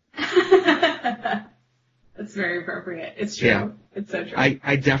flags. That's very appropriate. It's true. Yeah. It's so true.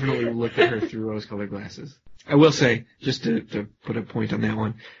 I definitely looked at her through rose-colored glasses. I will say, just to put a point on that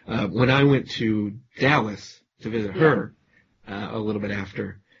one, when I went to Dallas to visit her a little bit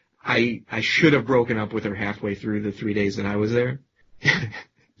after, I should have broken up with her halfway through the 3 days that I was there.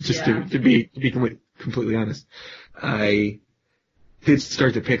 Just to be completely honest. I did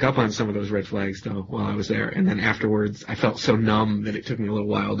start to pick up on some of those red flags, though, while I was there. And then afterwards, I felt so numb that it took me a little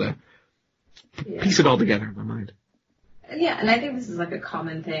while to piece it all together in my mind. Yeah, and I think this is like a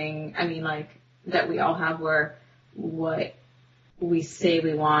common thing, that we all have, where what we say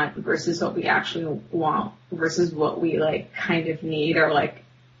we want versus what we actually want versus what we like kind of need are like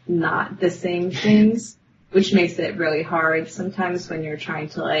not the same things, which makes it really hard sometimes when you're trying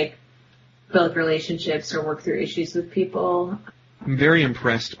to like build relationships or work through issues with people. I'm very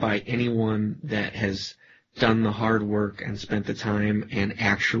impressed by anyone that has done the hard work and spent the time and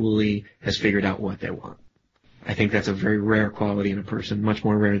actually has figured out what they want. I think that's a very rare quality in a person, much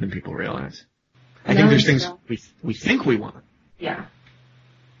more rare than people realize. I think there's things we think we want. Yeah.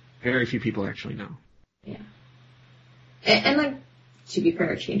 Very few people actually know. Yeah. And like, to be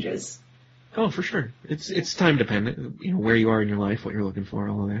fair, it changes. Oh, for sure. It's time dependent. Where you are in your life, what you're looking for,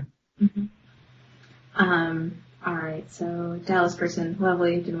 all of that. Mm-hmm. All right. So Dallas person,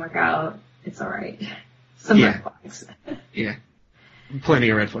 lovely, didn't work out. It's all right. Some red flags. Yeah. Plenty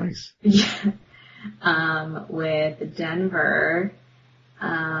of red flags. Yeah. With Denver,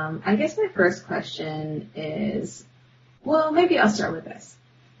 I guess my first question is, well, maybe I'll start with this.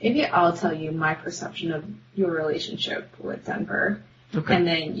 Maybe I'll tell you my perception of your relationship with Denver. Okay. And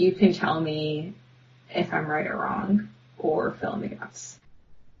then you can tell me if I'm right or wrong, or fill in the gaps.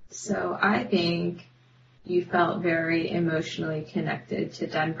 So I think you felt very emotionally connected to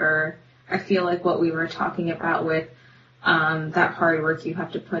Denver. I feel like what we were talking about with that hard work you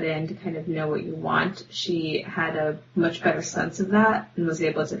have to put in to kind of know what you want, she had a much better sense of that and was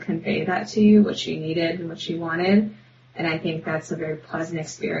able to convey that to you, what she needed and what she wanted. And I think that's a very pleasant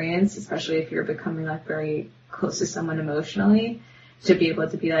experience, especially if you're becoming like very close to someone emotionally, to be able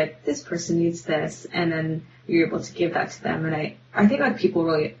to be like, this person needs this, and then you're able to give that to them. And I think like people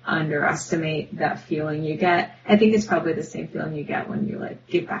really underestimate that feeling you get. I think it's probably the same feeling you get when you like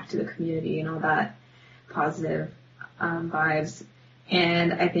give back to the community and all that positive vibes.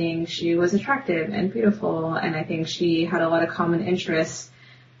 And I think she was attractive and beautiful, and I think she had a lot of common interests.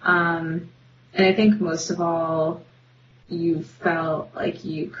 And I think most of all, you felt like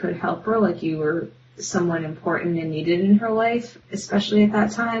you could help her, like you were someone important and needed in her life, especially at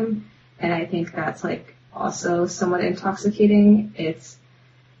that time. And I think that's like also somewhat intoxicating.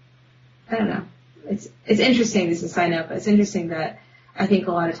 I don't know. It's interesting, this is a side note, but it's interesting that I think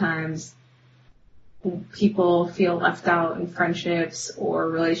a lot of times people feel left out in friendships or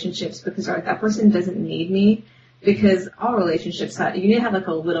relationships because they're like, that person doesn't need me. Because all relationships you need to have like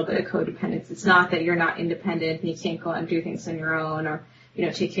a little bit of codependence. It's not that you're not independent and you can't go out and do things on your own or,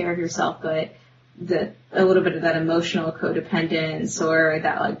 take care of yourself, but a little bit of that emotional codependence or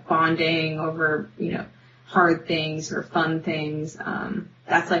that like bonding over, hard things or fun things.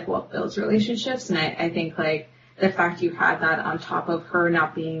 That's like what builds relationships. And I think like the fact you had that on top of her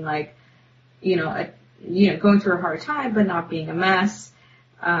not being like, going through a hard time, but not being a mess,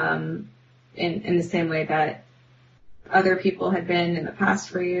 in the same way that other people had been in the past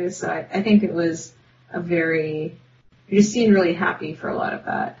for you. So I think it was you just seemed really happy for a lot of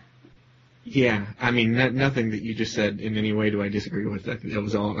that. Yeah, I mean, nothing that you just said in any way do I disagree with. That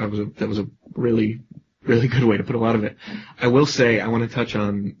was all. That was a really, really good way to put a lot of it. I will say I want to touch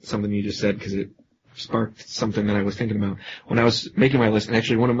on something you just said because it sparked something that I was thinking about when I was making my list. And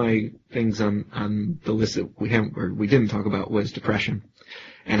actually, one of my things on the list that we didn't talk about was depression.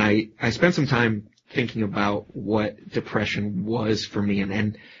 And I spent some time thinking about what depression was for me,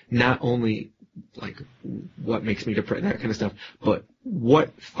 and not only like what makes me depressed, that kind of stuff, but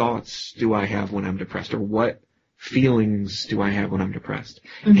what thoughts do I have when I'm depressed, or what feelings do I have when I'm depressed?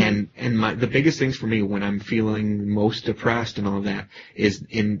 Mm-hmm. And the biggest things for me when I'm feeling most depressed and all of that is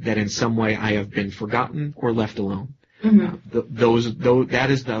in some way I have been forgotten or left alone. Mm-hmm. That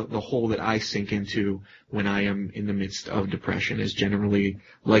is the hole that I sink into when I am in the midst of depression, is generally,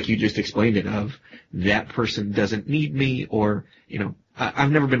 like you just explained it, of that person doesn't need me, or,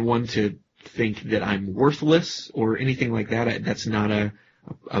 I've never been one to think that I'm worthless or anything like that. That's not a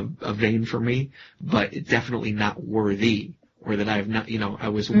vein for me, but it's definitely not worthy, or that I have not, I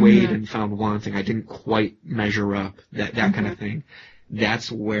was weighed and found wanting. I didn't quite measure up, that kind of thing. That's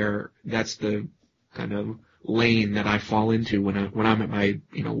the kind of lane that I fall into when I'm at my,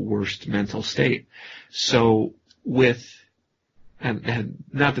 worst mental state. So and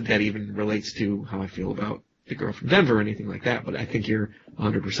not that even relates to how I feel about the girl from Denver or anything like that, but I think you're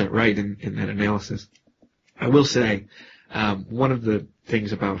 100% right in that analysis. I will say, one of the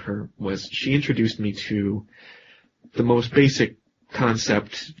things about her was she introduced me to the most basic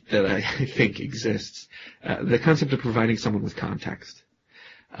concept that I think exists, the concept of providing someone with context.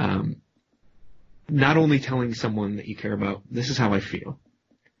 Not only telling someone that you care about, this is how I feel,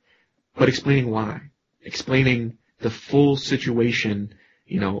 but explaining why, explaining the full situation,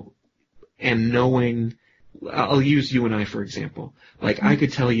 and knowing. I'll use you and I, for example. Like, I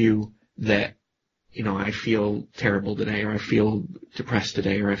could tell you that, I feel terrible today, or I feel depressed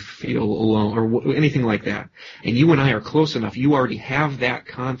today, or I feel alone, or anything like that. And you and I are close enough. You already have that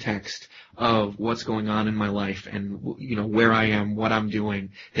context of what's going on in my life and, where I am, what I'm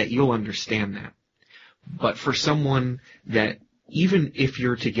doing, that you'll understand that. But for someone that, even if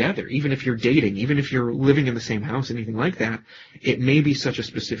you're together, even if you're dating, even if you're living in the same house, anything like that, it may be such a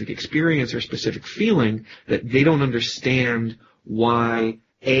specific experience or specific feeling that they don't understand why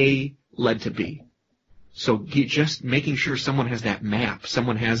A led to B. So just making sure someone has that map,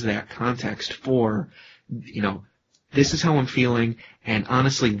 someone has that context for, this is how I'm feeling, and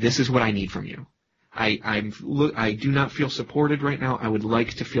honestly, this is what I need from you. I do not feel supported right now. I would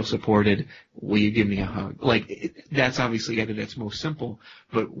like to feel supported. Will you give me a hug? That's obviously at its most simple.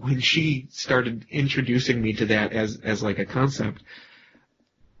 But when she started introducing me to that as like a concept,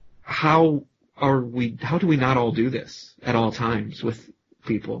 how do we not all do this at all times with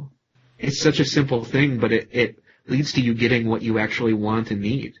people? It's such a simple thing, but it leads to you getting what you actually want and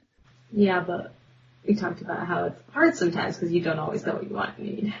need. Yeah, but we talked about how it's hard sometimes because you don't always know what you want and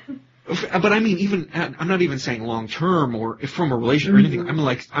need. But I mean, I'm not even saying long term or from a relationship or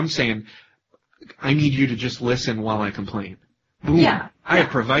anything. I'm saying, I need you to just listen while I complain. Boom. Yeah. I have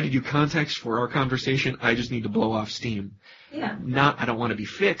provided you context for our conversation. I just need to blow off steam. Yeah. I don't want to be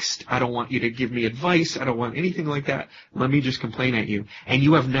fixed. I don't want you to give me advice. I don't want anything like that. Let me just complain at you. And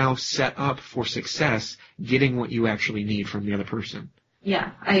you have now set up for success getting what you actually need from the other person.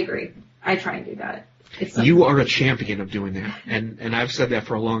 Yeah, I agree. I try and do that. You are a champion of doing that. And I've said that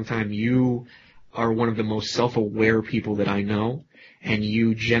for a long time. You are one of the most self-aware people that I know, and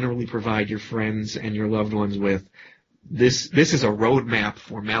you generally provide your friends and your loved ones with this is a roadmap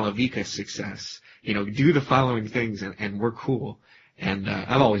for Malavika's success. Do the following things and we're cool. And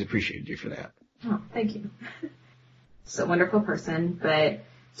I've always appreciated you for that. Oh, thank you. So wonderful person, but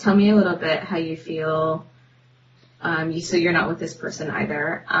tell me a little bit how you feel. So you're not with this person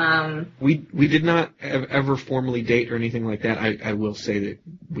either. We did not ever formally date or anything like that. I will say that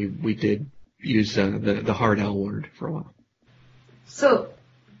we did use the hard L word for a while. So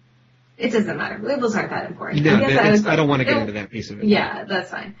it doesn't matter. Labels aren't that important. No, I don't want to get into that piece of it. Yeah, that's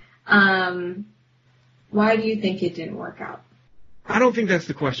fine. Why do you think it didn't work out? I don't think that's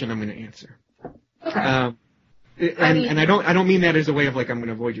the question I'm going to answer. Okay. And I don't mean that as a way of like I'm going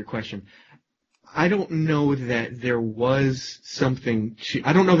to avoid your question. I don't know that there was something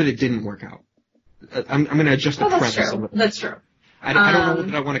I don't know that it didn't work out. I'm going to adjust the premise a little. That's true. I don't know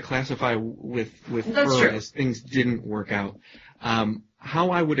that I want to classify with her as things didn't work out.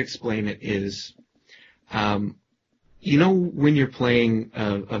 How I would explain it is, when you're playing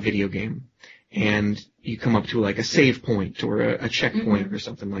a video game and you come up to like a save point or a checkpoint or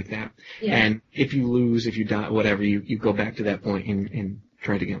something like that. Yeah. And if you lose, if you die, whatever, you go back to that point and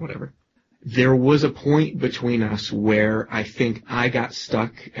try it again, whatever. There was a point between us where I think I got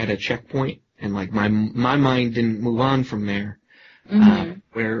stuck at a checkpoint and like my mind didn't move on from there.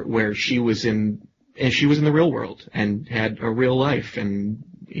 Where she was in the real world and had a real life and,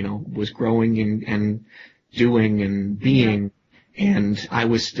 you know, was growing and doing and being. And I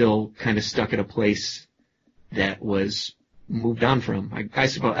was still kind of stuck at a place that was moved on from. I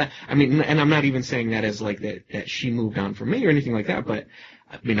suppose. I mean, and I'm not even saying that as like that she moved on from me or anything like that, but,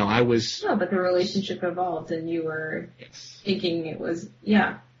 you know, I was. No, but the relationship evolved and you were thinking it was,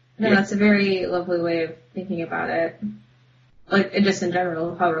 No, that's a very lovely way of thinking about it. Like, just in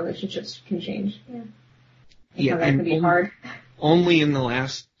general, how relationships can change. Yeah, that can be hard. Only in the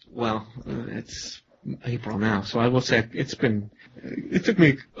last, it's April now, so I will say it took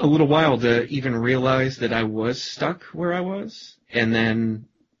me a little while to even realize that I was stuck where I was, and then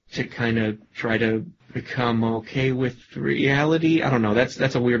to kind of try to become okay with reality. I don't know,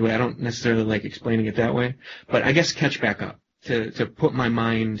 that's a weird way. I don't necessarily like explaining it that way, but I guess catch back up, to put my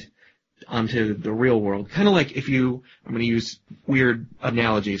mind onto the real world. Kind of like I'm going to use weird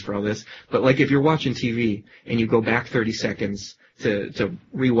analogies for all this, but like if you're watching TV and you go back 30 seconds to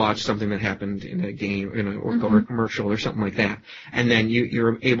rewatch something that happened in a game, or a commercial or something like that, and then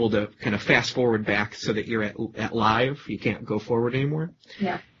you're able to kind of fast forward back so that you're at live, you can't go forward anymore.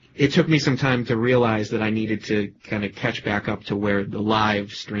 Yeah. It took me some time to realize that I needed to kind of catch back up to where the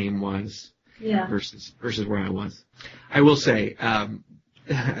live stream was. Yeah. Versus where I was. I will say,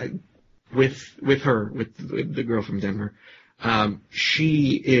 with her, with the girl from Denver,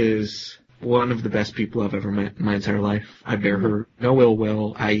 she is one of the best people I've ever met in my entire life. I bear her no ill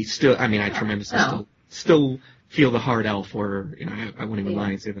will. I tremendously still feel the hard L for her. You know, I wouldn't even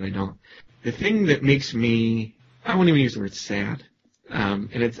lie and say that I don't. The thing that makes me, I won't even use the word sad,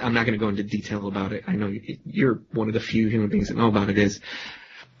 and I'm not going to go into detail about it. I know you're one of the few human beings that know about it, is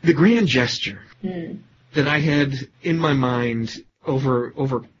the grand gesture that I had in my mind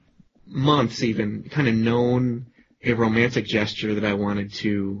over months, even kind of known a romantic gesture that I wanted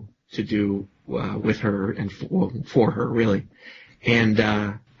to do with her and for her, really. And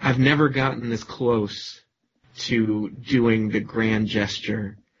I've never gotten this close to doing the grand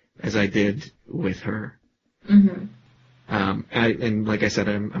gesture as I did with her. And like I said,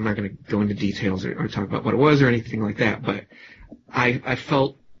 I'm not going to go into details or talk about what it was or anything like that, but I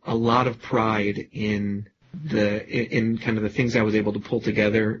felt a lot of pride in kind of the things I was able to pull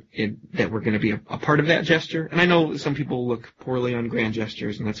together that were going to be a part of that gesture. And I know some people look poorly on grand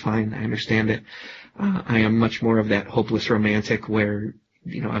gestures, and that's fine. I understand it. I am much more of that hopeless romantic where,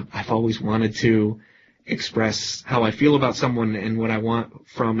 you know, I've always wanted to express how I feel about someone and what I want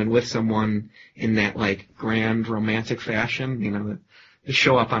from and with someone in that like grand romantic fashion, you know, to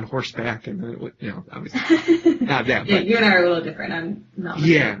show up on horseback and, you know, obviously not that. Yeah, but, you and I are a little different. I'm not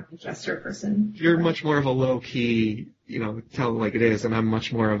a gesture person. You're much more of a low key, you know, tell it like it is, and I'm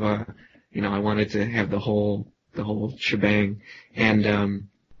much more of a, you know, I wanted to have the whole shebang. And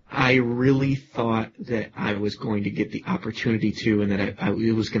I really thought that I was going to get the opportunity to, and that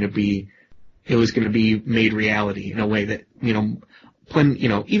it was going to be made reality in a way that, you know,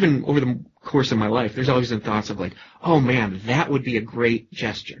 even over the course of my life, there's always been thoughts of like, oh man, that would be a great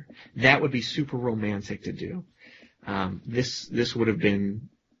gesture. That would be super romantic to do. This would have been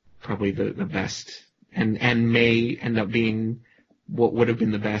probably the best, and may end up being what would have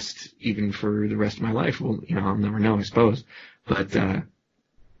been the best even for the rest of my life. Well, you know, I'll never know, I suppose. But that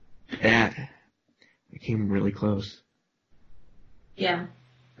I came really close. Yeah,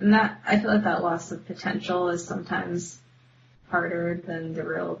 and I feel like that loss of potential is sometimes harder than the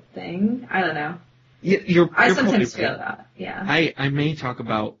real thing. I don't know. Yeah, I sometimes feel that. Yeah. I may talk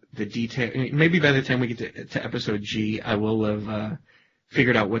about the detail. Maybe by the time we get to episode G, I will have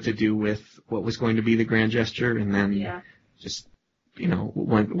figured out what to do with what was going to be the grand gesture, and then just, you know,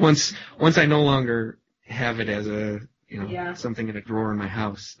 once I no longer have it as a, you know, something in a drawer in my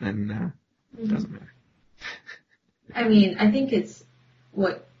house, then it doesn't matter. I mean, I think it's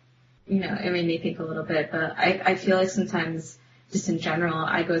what, you know, it made me think a little bit, but I feel like sometimes, just in general,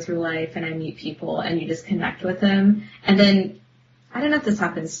 I go through life and I meet people and you just connect with them. And then, I don't know if this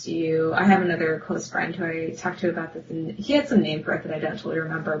happens to you. I have another close friend who I talked to about this, and he had some name for it that I don't totally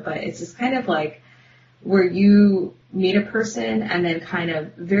remember, but it's just kind of like where you meet a person and then kind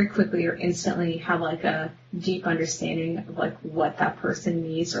of very quickly or instantly have like a deep understanding of like what that person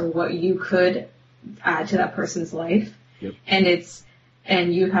needs or what you could add to that person's life. Yep.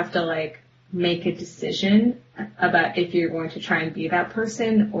 And you have to like make a decision about if you're going to try and be that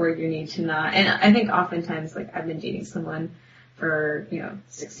person or you need to not. And I think oftentimes, like, I've been dating someone for,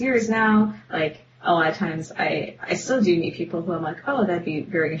 6 years now. Like, a lot of times I still do meet people who I'm like, oh, that'd be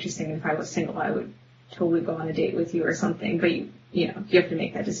very interesting. If I was single, I would totally go on a date with you or something. But you have to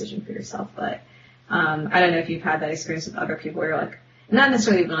make that decision for yourself. But I don't know if you've had that experience with other people where you're like, not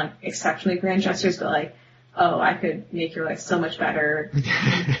necessarily even like exceptionally grand gestures, but like, oh, I could make your life so much better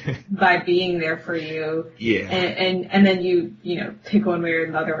by being there for you. Yeah. And then you pick one way or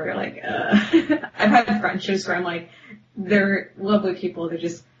another where you're like, I've had friendships where I'm like, they're lovely people. They're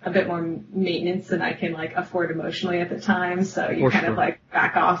just a bit more maintenance than I can like afford emotionally at the time. So you kind of like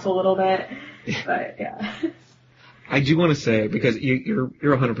back off a little bit. But yeah. I do want to say, because you're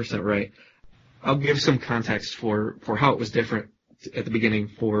 100% right. I'll give some context for how it was different at the beginning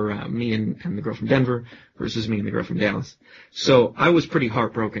for me and the girl from Denver versus me and the girl from Dallas. So I was pretty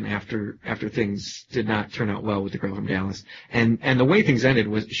heartbroken after things did not turn out well with the girl from Dallas. And the way things ended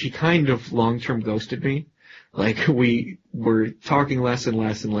was she kind of long-term ghosted me. Like, we were talking less and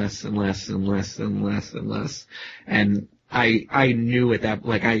less and less and less and less and less and less. And I knew at that,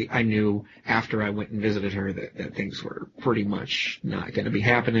 like, I knew after I went and visited her that things were pretty much not going to be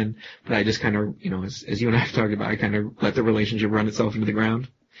happening. But I just kind of, as you and I have talked about, I kind of let the relationship run itself into the ground.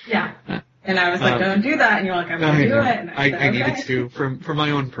 Yeah. And I was like, don't do that. And you're like, I'm going to do it. And I needed to, for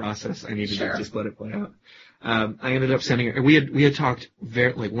my own process, I needed to just let it play out. I ended up sending her, we had talked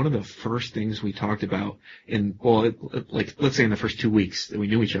one of the first things we talked about let's say in the first 2 weeks that we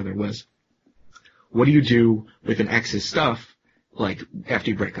knew each other was, what do you do with an ex's stuff, like, after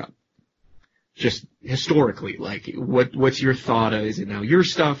you break up? Just historically, like, what's your thought? Is it now your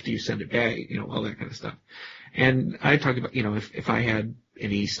stuff? Do you send it back? All that kind of stuff. And I talked about, if I had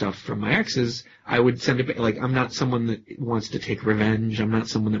any stuff from my exes, I would send it back. Like, I'm not someone that wants to take revenge. I'm not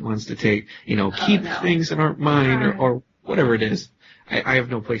someone that wants to take, keep things that aren't mine or whatever it is. I have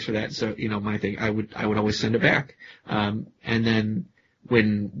no place for that. So, my thing, I would always send it back. And then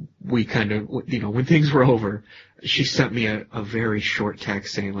when we kind of, when things were over, she sent me a very short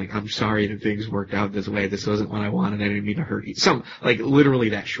text saying, like, I'm sorry that things worked out this way. This wasn't what I wanted. I didn't mean to hurt you. Literally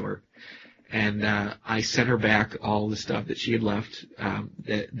that short. And I sent her back all the stuff that she had left,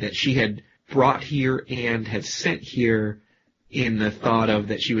 that she had brought here and had sent here in the thought of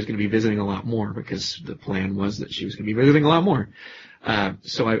that she was going to be visiting a lot more, because the plan was that she was going to be visiting a lot more.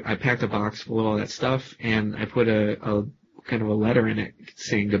 So I packed a box full of all that stuff, and I put a kind of a letter in it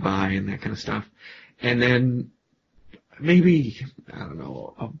saying goodbye and that kind of stuff. And then maybe, I don't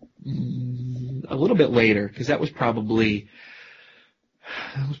know, a little bit later, because that was probably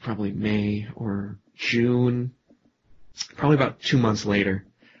May or June, probably about 2 months later,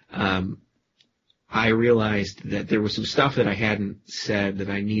 I realized that there was some stuff that I hadn't said that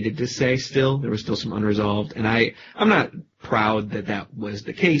I needed to say still. There was still some unresolved, and I'm not proud that was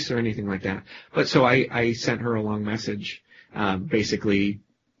the case or anything like that. But so I sent her a long message, basically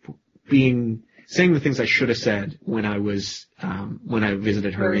saying the things I should have said when I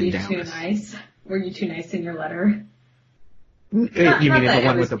visited her in Dallas. Were you too nice? Were you too nice in your letter? You mean in the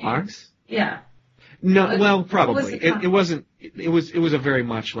one with the box? Yeah. No, well, probably. It wasn't. It was a very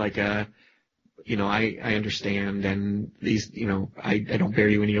much like a, I understand, and these, I don't bear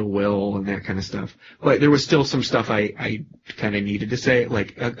you any ill will and that kind of stuff. But there was still some stuff I kind of needed to say,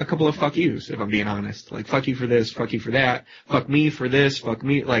 like a couple of fuck yous, if I'm being honest. Like, fuck you for this, fuck you for that, fuck me for this, fuck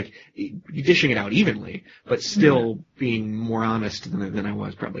me, like, dishing it out evenly, but still being more honest than I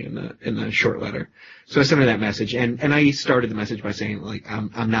was probably in the short letter. So I sent her that message, and I started the message by saying, like,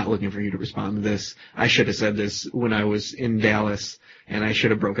 I'm not looking for you to respond to this. I should have said this when I was in Dallas, and I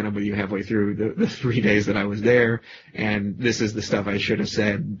should have broken up with you halfway through the 3 days that I was there, and this is the stuff I should have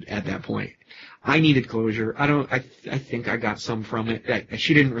said at that point. I needed closure. I think I got some from it.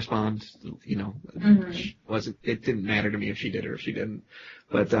 She didn't respond, it didn't matter to me if she did or if she didn't.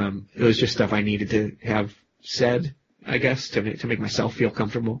 But it was just stuff I needed to have said, I guess, to make myself feel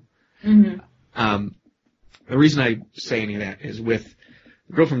comfortable. Mm-hmm. The reason I say any of that is with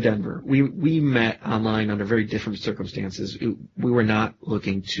the girl from Denver. We met online under very different circumstances. We were not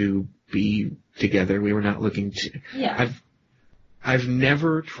looking to be together. We were not looking to. Yeah. I've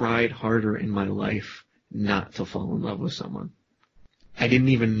never tried harder in my life not to fall in love with someone. I didn't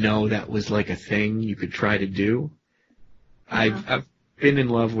even know that was like a thing you could try to do. I've been in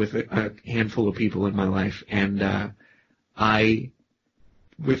love with a handful of people in my life, and every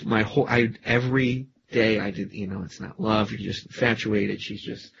day I did, it's not love, you're just infatuated, she's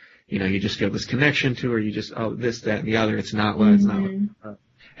just, you just feel this connection to her, you just, this, that, and the other, it's not love, it's not love.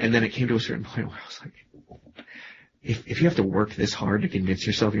 And then it came to a certain point where I was like, if you have to work this hard to convince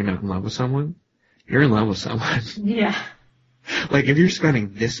yourself you're not in love with someone, you're in love with someone. Yeah. Like, if you're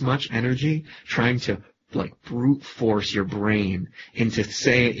spending this much energy trying to, like, brute force your brain into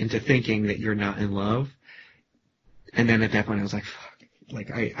thinking that you're not in love, and then at that point I was like, fuck.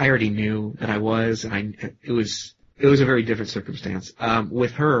 Like, I already knew that I was, and it was a very different circumstance.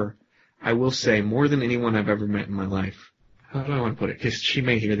 With her, I will say, more than anyone I've ever met in my life, how do I want to put it? Because she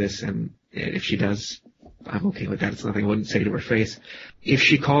may hear this, and if she does, I'm okay with that. It's nothing I wouldn't say to her face. If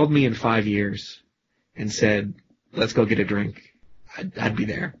she called me in 5 years and said, let's go get a drink, I'd be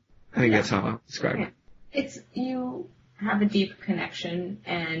there. I think that's how I'll describe it. It's, you have a deep connection,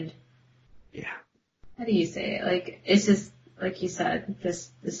 and how do you say it? Like, it's just, like you said,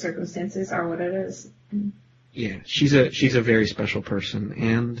 the circumstances are what it is. Yeah, she's a very special person,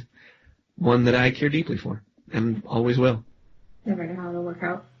 and one that I care deeply for, and always will. Never know how it'll work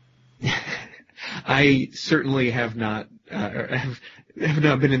out. I certainly have not have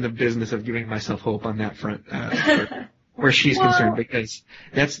not been in the business of giving myself hope on that front where she's concerned, because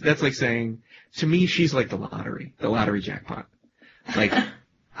that's like saying, to me, she's like the lottery jackpot. Like,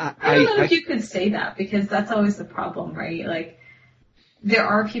 I don't know if you could say that, because that's always the problem, right? Like, there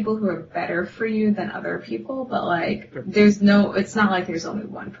are people who are better for you than other people, but like, it's not like there's only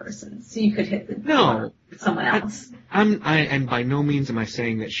one person. So you could hit someone else. And by no means am I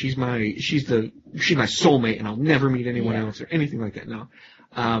saying that she's my soulmate and I'll never meet anyone else or anything like that. No.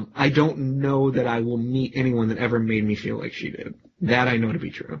 I don't know that I will meet anyone that ever made me feel like she did. That I know to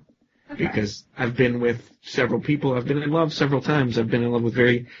be true. Okay. Because I've been with several people. I've been in love several times. I've been in love with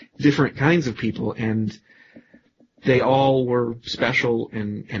very different kinds of people, and they all were special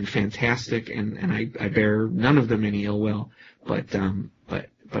and fantastic, and I bear none of them any ill will. But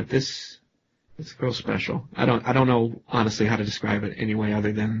this girl's special. I don't know honestly how to describe it any way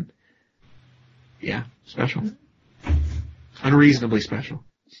other than, special. Unreasonably special.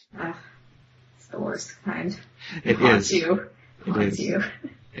 It's the worst kind. It haunts is. You. It haunts is. You.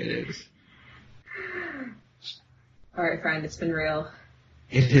 It is. All right, friend. It's been real.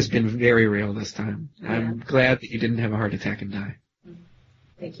 It has been very real this time. Yeah. I'm glad that you didn't have a heart attack and die.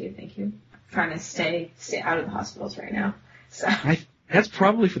 Thank you. I'm trying to stay out of the hospitals right now. So that's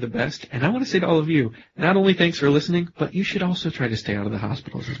probably for the best. And I want to say to all of you, not only thanks for listening, but you should also try to stay out of the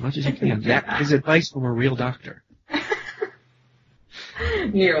hospitals as much as you can. That is advice from a real doctor.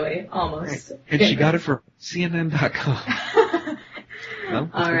 Nearly, almost. Right. And she got it from CNN.com. Well,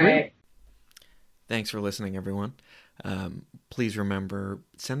 all right. Thanks for listening, everyone. Please remember,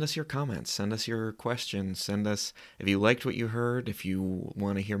 send us your comments, send us your questions, send us if you liked what you heard, if you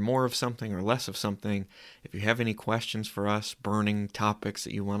want to hear more of something or less of something, if you have any questions for us, burning topics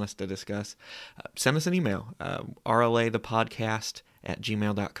that you want us to discuss, send us an email,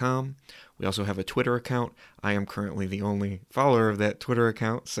 rlathepodcast@gmail.com. We also have a Twitter account. I am currently the only follower of that Twitter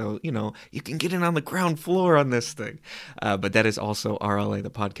account, so, you can get in on the ground floor on this thing. But that is also RLA the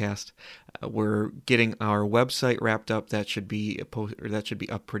Podcast. We're getting our website wrapped up. That should be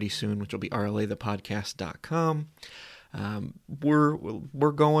up pretty soon, which will be rlathepodcast.com.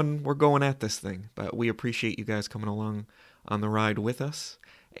 We're going at this thing, but we appreciate you guys coming along on the ride with us,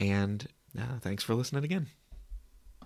 and thanks for listening again.